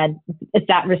 as I said, it's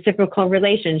that reciprocal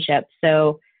relationship.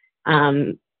 So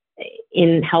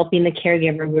in helping the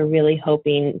caregiver, we're really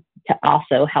hoping to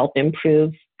also help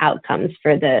improve outcomes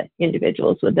for the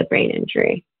individuals with the brain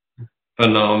injury.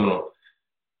 Phenomenal.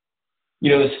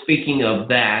 Speaking of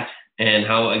that, and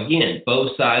how, again,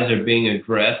 both sides are being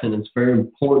addressed, and it's very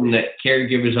important that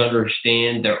caregivers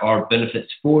understand there are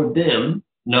benefits for them,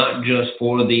 not just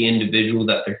for the individual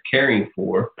that they're caring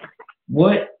for.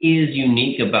 What is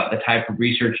unique about the type of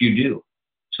research you do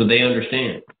so they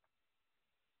understand?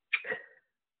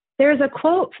 There's a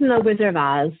quote from The Wizard of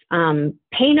Oz,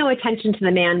 pay no attention to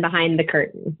the man behind the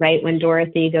curtain, right? When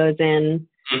Dorothy goes in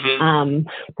at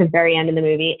the very end of the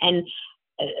movie. And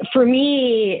for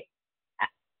me,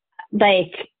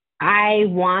 I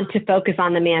want to focus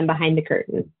on the man behind the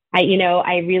curtain.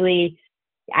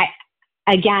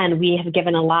 Again, we have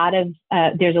given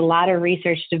there's a lot of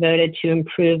research devoted to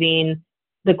improving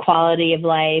the quality of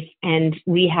life, and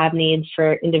we have needs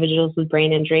for individuals with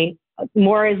brain injury.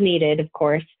 More is needed, of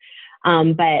course.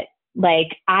 But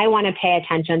I want to pay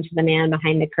attention to the man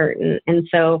behind the curtain. And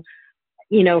so,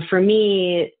 for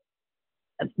me,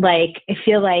 I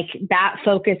feel like that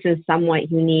focus is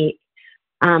somewhat unique.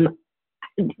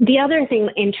 The other thing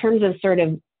in terms of sort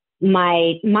of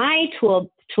my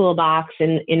toolbox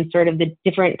and in sort of the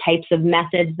different types of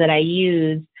methods that I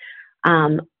use,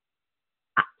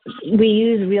 we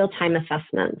use real-time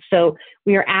assessments. So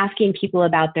we are asking people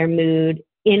about their mood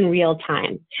in real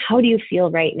time. How do you feel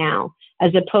right now?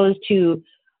 As opposed to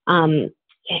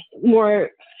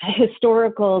more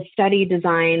historical study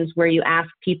designs where you ask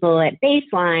people at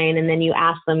baseline and then you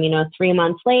ask them, 3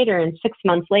 months later and 6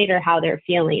 months later how they're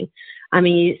feeling.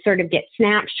 You sort of get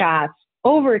snapshots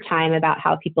over time about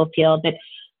how people feel, but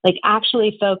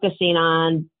actually focusing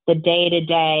on the day to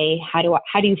day. How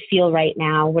do you feel right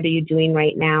now? What are you doing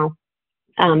right now?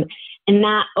 And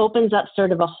that opens up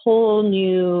sort of a whole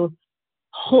new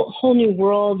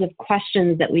world of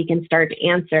questions that we can start to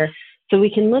answer. So we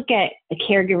can look at a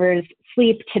caregiver's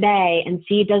sleep today and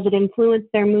see, does it influence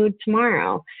their mood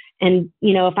tomorrow? And,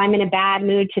 if I'm in a bad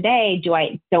mood today, do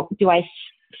I not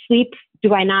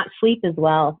sleep as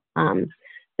well the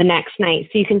next night?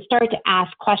 So you can start to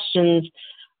ask questions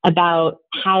about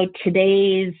how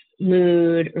today's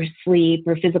mood or sleep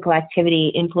or physical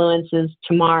activity influences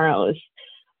tomorrow's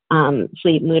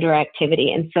sleep, mood, or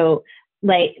activity. And so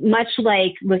much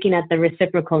like looking at the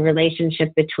reciprocal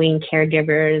relationship between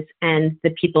caregivers and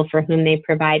the people for whom they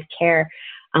provide care,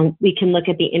 we can look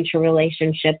at the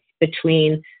interrelationships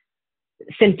between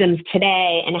symptoms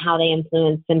today and how they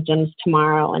influence symptoms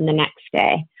tomorrow and the next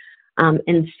day.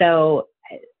 And so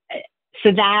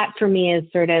that for me is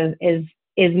sort of is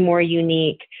more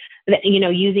unique,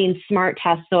 using SMART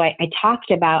tests. So I talked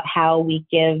about how we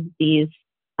give these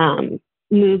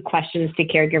mood questions to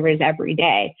caregivers every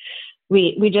day.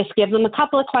 We just give them a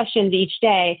couple of questions each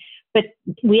day, but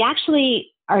we actually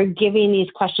are giving these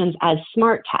questions as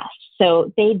SMART tests.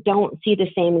 So they don't see the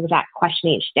same exact question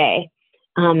each day.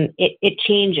 It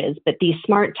changes, but these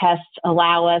SMART tests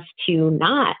allow us to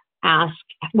not ask,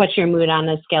 what's your mood on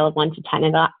a scale of 1 to 10?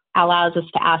 It allows us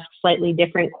to ask slightly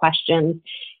different questions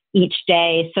each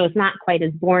day. So it's not quite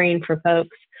as boring for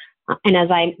folks. And as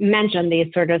I mentioned,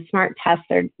 these sort of SMART tests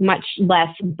are much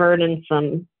less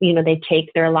burdensome.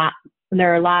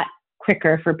 They're a lot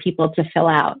quicker for people to fill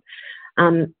out.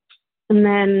 And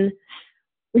then,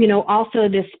 also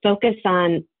this focus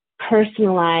on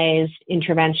personalized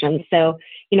interventions. So,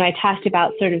 I talked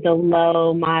about sort of the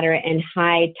low, moderate, and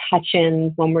high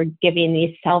touch-ins when we're giving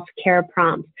these self-care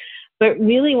prompts, but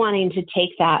really wanting to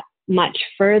take that much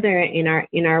further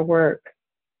in our work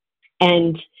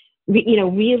and,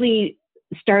 really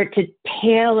start to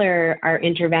tailor our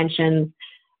interventions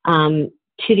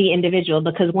to the individual,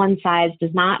 because one size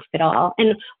does not fit all,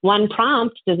 and one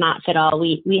prompt does not fit all.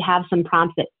 We have some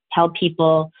prompts that tell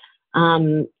people,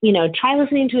 try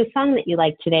listening to a song that you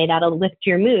like today. That'll lift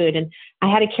your mood. And I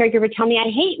had a caregiver tell me, I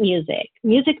hate music.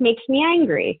 Music makes me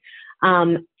angry.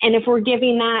 And if we're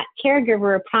giving that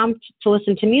caregiver a prompt to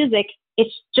listen to music,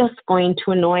 it's just going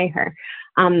to annoy her.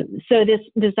 So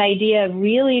this idea of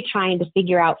really trying to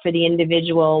figure out for the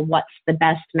individual what's the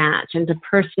best match and to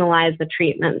personalize the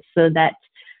treatment so that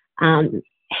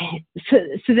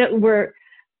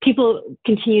people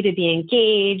continue to be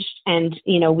engaged and,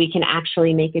 we can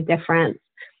actually make a difference.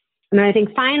 And I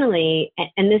think finally,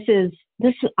 and this is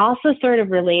also sort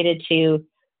of related to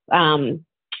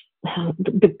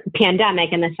the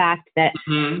pandemic and the fact that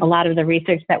a lot of the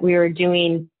research that we were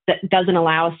doing that doesn't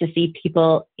allow us to see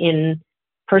people in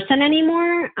person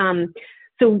anymore.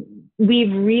 So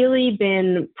we've really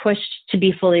been pushed to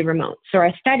be fully remote. So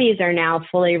our studies are now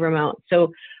fully remote.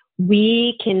 So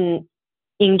we can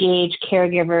engage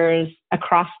caregivers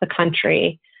across the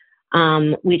country.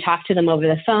 We talk to them over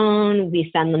the phone.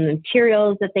 We send them the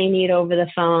materials that they need over the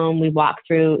phone. We walk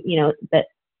through,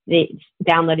 the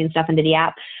downloading stuff into the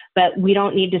app, but we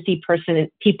don't need to see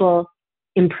people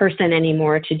in person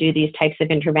anymore to do these types of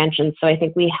interventions. So I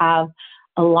think we have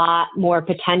a lot more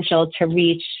potential to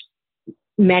reach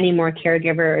many more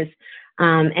caregivers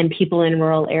and people in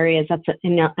rural areas. That's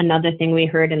another thing we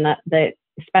heard in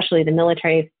especially the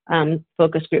military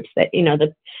focus groups, that,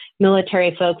 the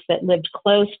military folks that lived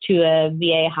close to a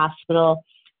VA hospital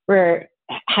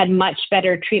had much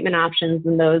better treatment options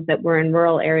than those that were in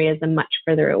rural areas and much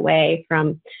further away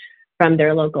from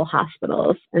their local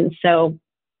hospitals. And so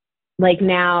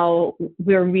now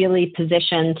we're really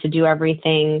positioned to do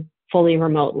everything fully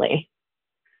remotely.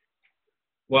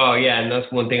 Well, yeah, and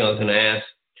that's one thing I was going to ask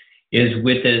is,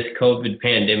 with this COVID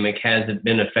pandemic, has it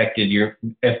been affecting your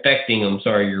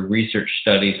research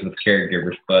studies with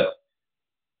caregivers? But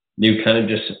you kind of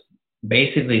just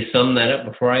basically summed that up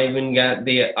before I even got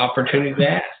the opportunity to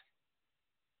ask.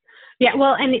 Yeah,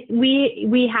 well, and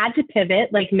we had to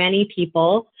pivot like many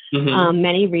people.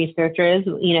 Many researchers,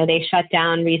 they shut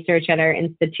down research at our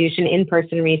institution,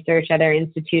 in-person research at our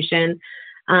institution,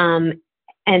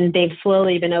 and they've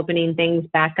slowly been opening things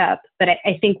back up. But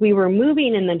I think we were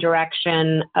moving in the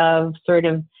direction of sort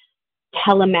of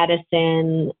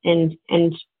telemedicine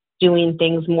and doing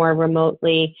things more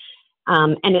remotely,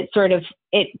 and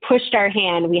it pushed our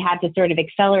hand. We had to sort of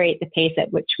accelerate the pace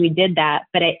at which we did that.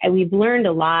 But we've learned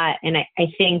a lot, and I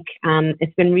think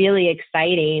it's been really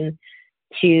exciting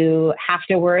to have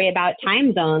to worry about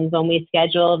time zones when we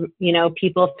schedule,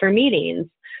 people for meetings,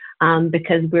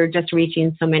 because we're just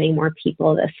reaching so many more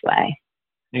people this way.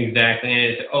 Exactly. And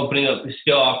it's opening up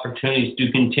still opportunities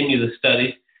to continue the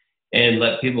studies and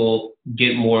let people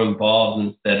get more involved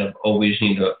instead of always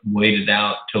need to wait it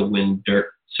out till when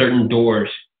certain doors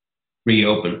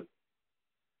reopen.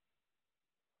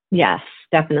 Yes,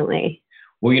 definitely.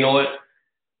 Well, you know what,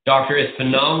 Doctor, it's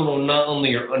phenomenal, not only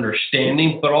your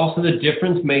understanding, but also the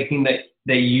difference making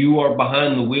that you are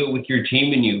behind the wheel with your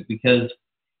team and you, because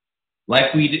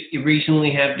like we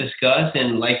recently have discussed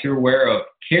and like you're aware of,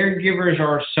 caregivers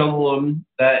are someone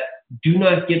that do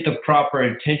not get the proper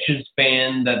attention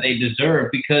span that they deserve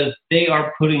because they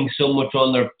are putting so much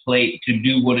on their plate to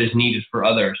do what is needed for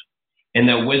others. And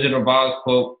that Wizard of Oz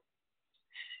quote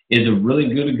is a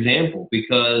really good example,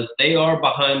 because they are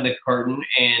behind the curtain,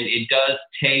 and it does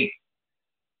take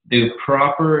the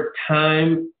proper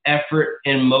time, effort,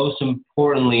 and most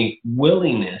importantly,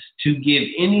 willingness to give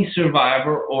any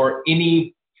survivor or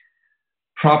any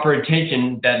proper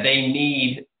attention that they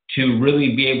need to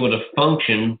really be able to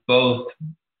function both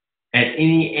at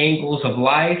any angles of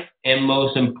life and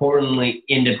most importantly,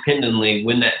 independently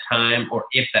when that time or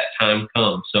if that time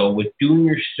comes. So with doing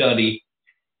your study,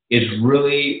 is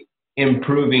really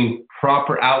improving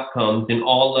proper outcomes in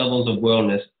all levels of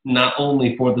wellness, not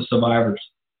only for the survivors,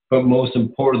 but most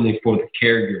importantly for the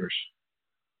caregivers.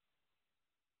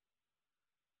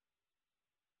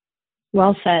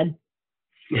 Well said.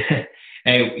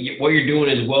 Hey, what you're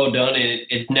doing is well done, and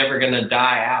it's never going to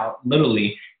die out,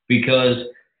 literally, because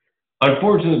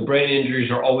unfortunately, brain injuries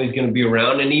are always going to be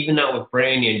around, and even not with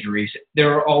brain injuries,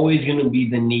 there are always going to be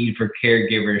the need for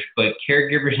caregivers, but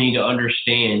caregivers need to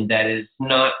understand that it's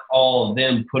not all of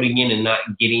them putting in and not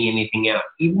getting anything out,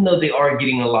 even though they are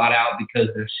getting a lot out because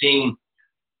they're seeing,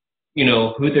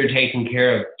 who they're taking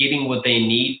care of, getting what they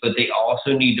need, but they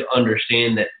also need to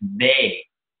understand that they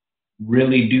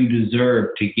really do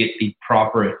deserve to get the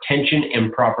proper attention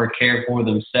and proper care for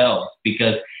themselves,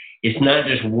 because it's not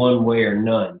just one way or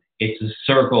none. It's a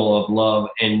circle of love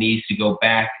and needs to go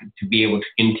back to be able to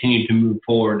continue to move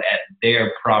forward at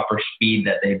their proper speed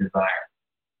that they desire.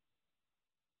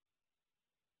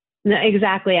 No,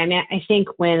 exactly. I mean, I think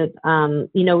when,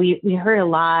 we heard a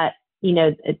lot,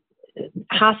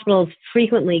 hospitals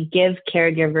frequently give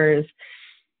caregivers,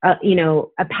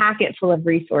 a packet full of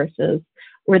resources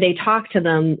where they talk to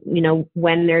them,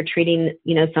 when they're treating,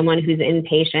 someone who's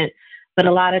inpatient. but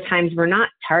a lot of times we're not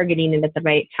targeting it at the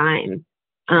right time.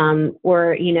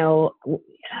 Or,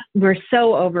 we're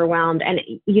so overwhelmed, and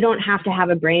you don't have to have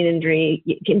a brain injury.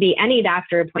 It can be any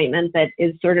doctor appointment that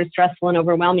is sort of stressful and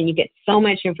overwhelming. You get so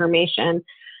much information,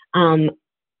 and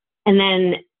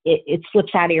then it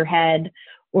slips out of your head,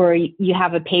 or you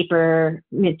have a paper,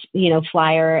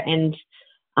 flyer, and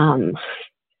you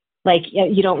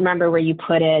don't remember where you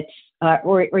put it,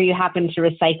 or you happen to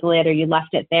recycle it, or you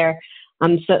left it there.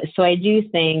 So I do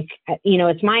think,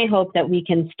 it's my hope that we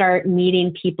can start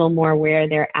meeting people more where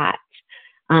they're at.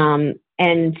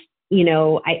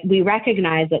 We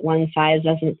recognize that one size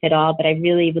doesn't fit all, but I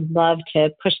really would love to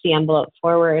push the envelope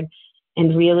forward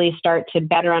and really start to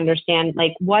better understand,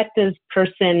 what does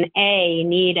person A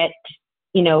need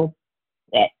immediately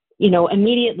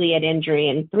at injury,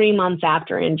 and 3 months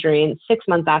after injury, and 6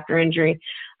 months after injury,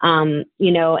 and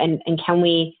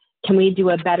can we do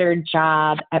a better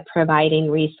job at providing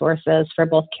resources for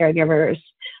both caregivers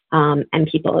and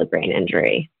people with brain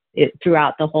injury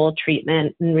throughout the whole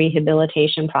treatment and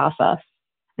rehabilitation process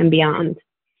and beyond?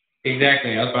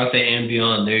 Exactly. I was about to say and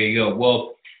beyond. There you go.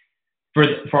 Well,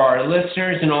 for our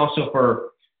listeners and also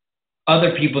for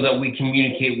other people that we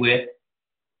communicate with,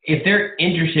 if they're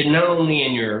interested not only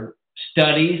in your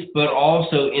studies, but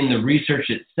also in the research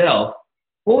itself,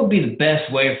 what would be the best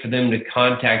way for them to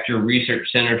contact your research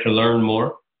center to learn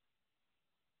more?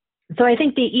 So I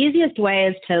think the easiest way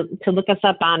is to look us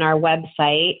up on our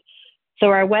website. So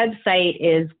our website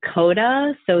is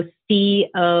CODA, so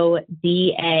CODA.med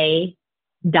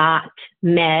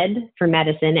for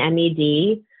medicine,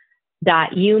 MED,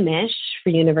 .UMich for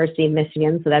University of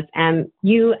Michigan. So that's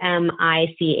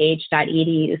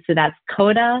UMICH.edu. So that's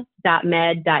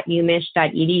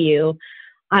coda.med.umich.edu.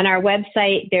 On our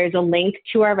website, there's a link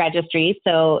to our registry.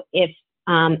 So if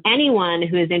anyone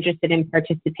who is interested in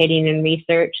participating in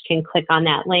research can click on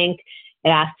that link. It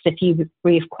asks a few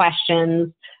brief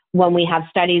questions. When we have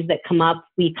studies that come up,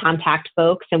 we contact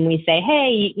folks and we say,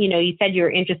 hey, you said you were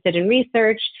interested in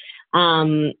research.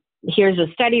 Here's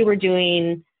a study we're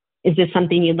doing. Is this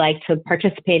something you'd like to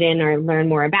participate in or learn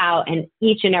more about? And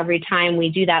each and every time we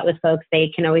do that with folks, they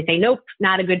can always say, nope,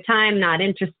 not a good time, not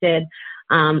interested,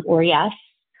 or yes.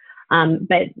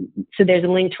 But so there's a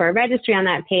link to our registry on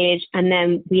that page. And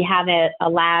then we have a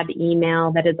lab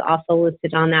email that is also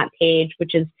listed on that page,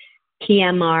 which is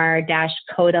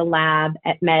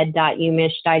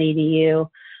pmr-codalab@med.umich.edu.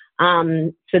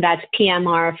 So that's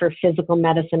PMR for physical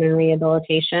medicine and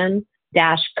rehabilitation,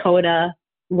 -CODA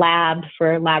lab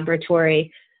for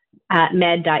laboratory at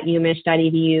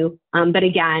med.umich.edu. But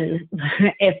again,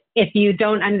 if you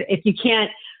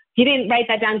didn't write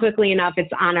that down quickly enough,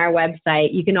 it's on our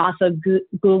website. You can also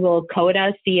Google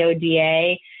CODA,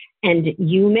 CODA, and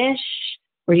UMich,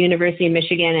 or University of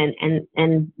Michigan,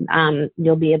 and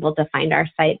you'll be able to find our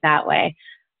site that way.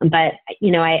 But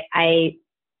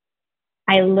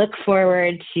I look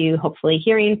forward to hopefully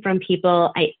hearing from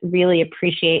people. I really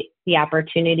appreciate the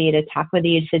opportunity to talk with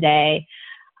you today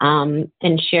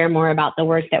and share more about the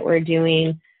work that we're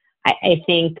doing. I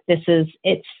think it's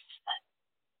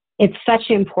such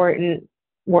important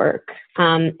work.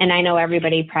 And I know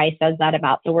everybody probably says that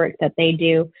about the work that they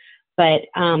do, but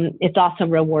it's also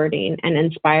rewarding and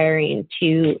inspiring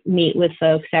to meet with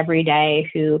folks every day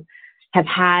who have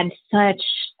had such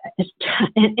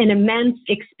an immense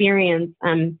experience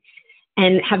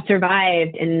and have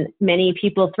survived, and many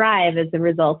people thrive as a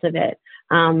result of it.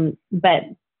 But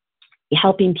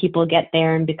helping people get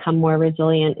there and become more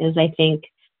resilient is, I think,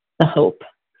 the hope.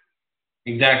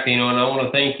 Exactly. And I want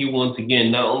to thank you once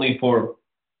again, not only for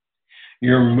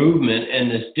your movement and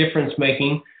this difference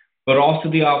making, but also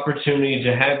the opportunity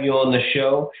to have you on the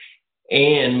show,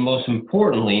 and most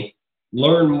importantly,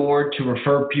 learn more to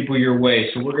refer people your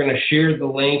way. So we're going to share the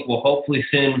link. We'll hopefully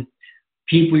send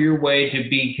people your way to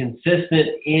be consistent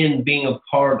in being a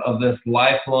part of this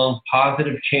lifelong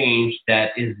positive change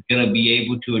that is going to be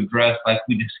able to address, like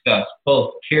we discussed,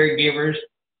 both caregivers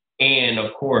and,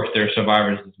 of course, their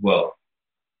survivors as well.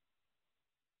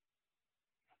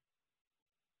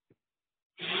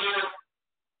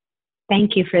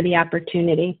 Thank you for the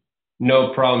opportunity.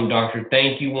 No problem, doctor.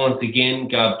 Thank you once again.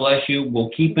 God bless you. We'll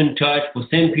keep in touch. We'll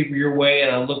send people your way,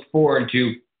 and I look forward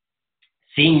to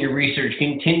seeing your research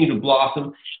continue to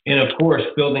blossom and, of course,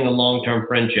 building a long-term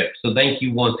friendship. So thank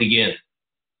you once again.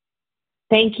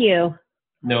 Thank you.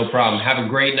 No problem. Have a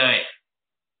great night.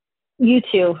 You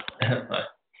too.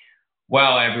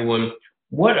 Wow, everyone.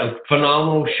 What a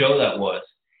phenomenal show that was.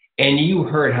 And you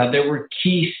heard how there were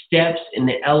key steps and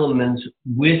the elements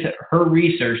with her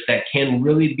research that can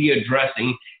really be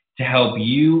addressing to help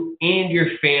you and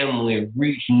your family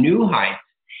reach new heights.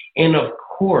 And of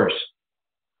course,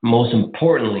 Most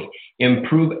importantly,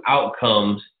 improve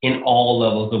outcomes in all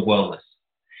levels of wellness.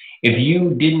 If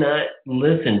you did not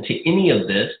listen to any of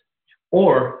this,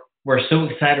 or were so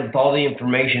excited with all the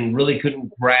information, really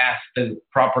couldn't grasp the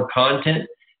proper content,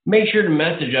 make sure to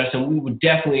message us and we would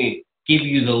definitely give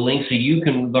you the link so you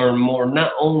can learn more,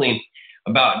 not only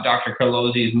about Dr.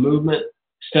 Carlozzi's movement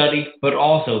study, but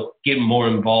also get more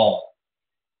involved.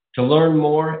 To learn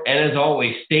more, and as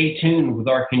always, stay tuned with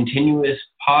our continuous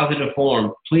positive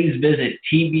forum. Please visit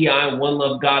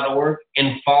tbi1love.org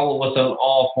and follow us on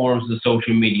all forms of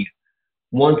social media.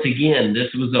 Once again, this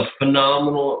was a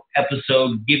phenomenal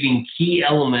episode giving key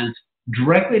elements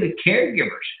directly to caregivers,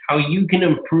 how you can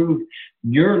improve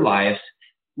your lives,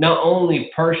 not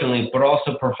only personally, but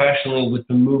also professionally with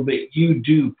the movement you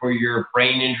do for your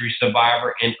brain injury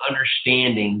survivor, and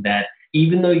understanding that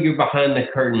even though you're behind the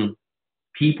curtain,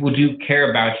 people do care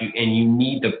about you and you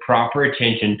need the proper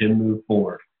attention to move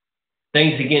forward.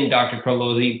 Thanks again, Dr.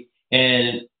 Carlozzi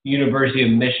and University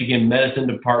of Michigan Medicine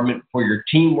Department for your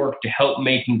teamwork to help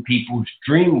making people's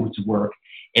dreams work,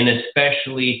 and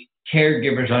especially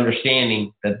caregivers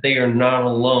understanding that they are not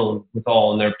alone with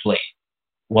all on their plate.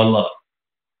 One love.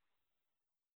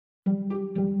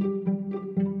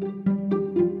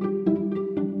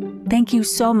 Thank you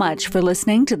so much for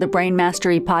listening to the Brain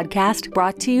Mastery Podcast,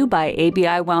 brought to you by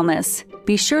ABI Wellness.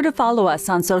 Be sure to follow us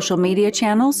on social media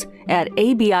channels at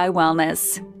ABI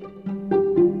Wellness.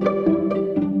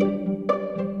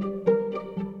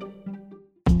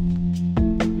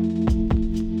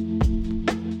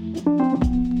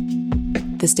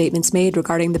 The statements made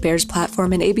regarding the Bears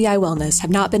platform and ABI Wellness have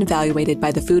not been evaluated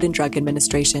by the Food and Drug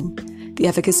Administration. The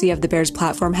efficacy of the Bears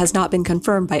platform has not been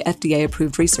confirmed by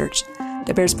FDA-approved research.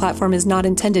 The Bears platform is not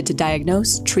intended to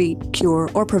diagnose, treat, cure,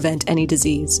 or prevent any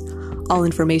disease. All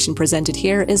information presented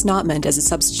here is not meant as a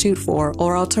substitute for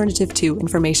or alternative to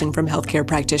information from healthcare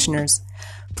practitioners.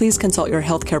 Please consult your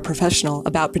healthcare professional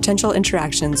about potential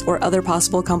interactions or other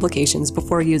possible complications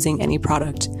before using any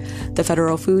product. The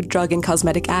Federal Food, Drug, and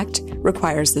Cosmetic Act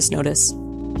requires this notice.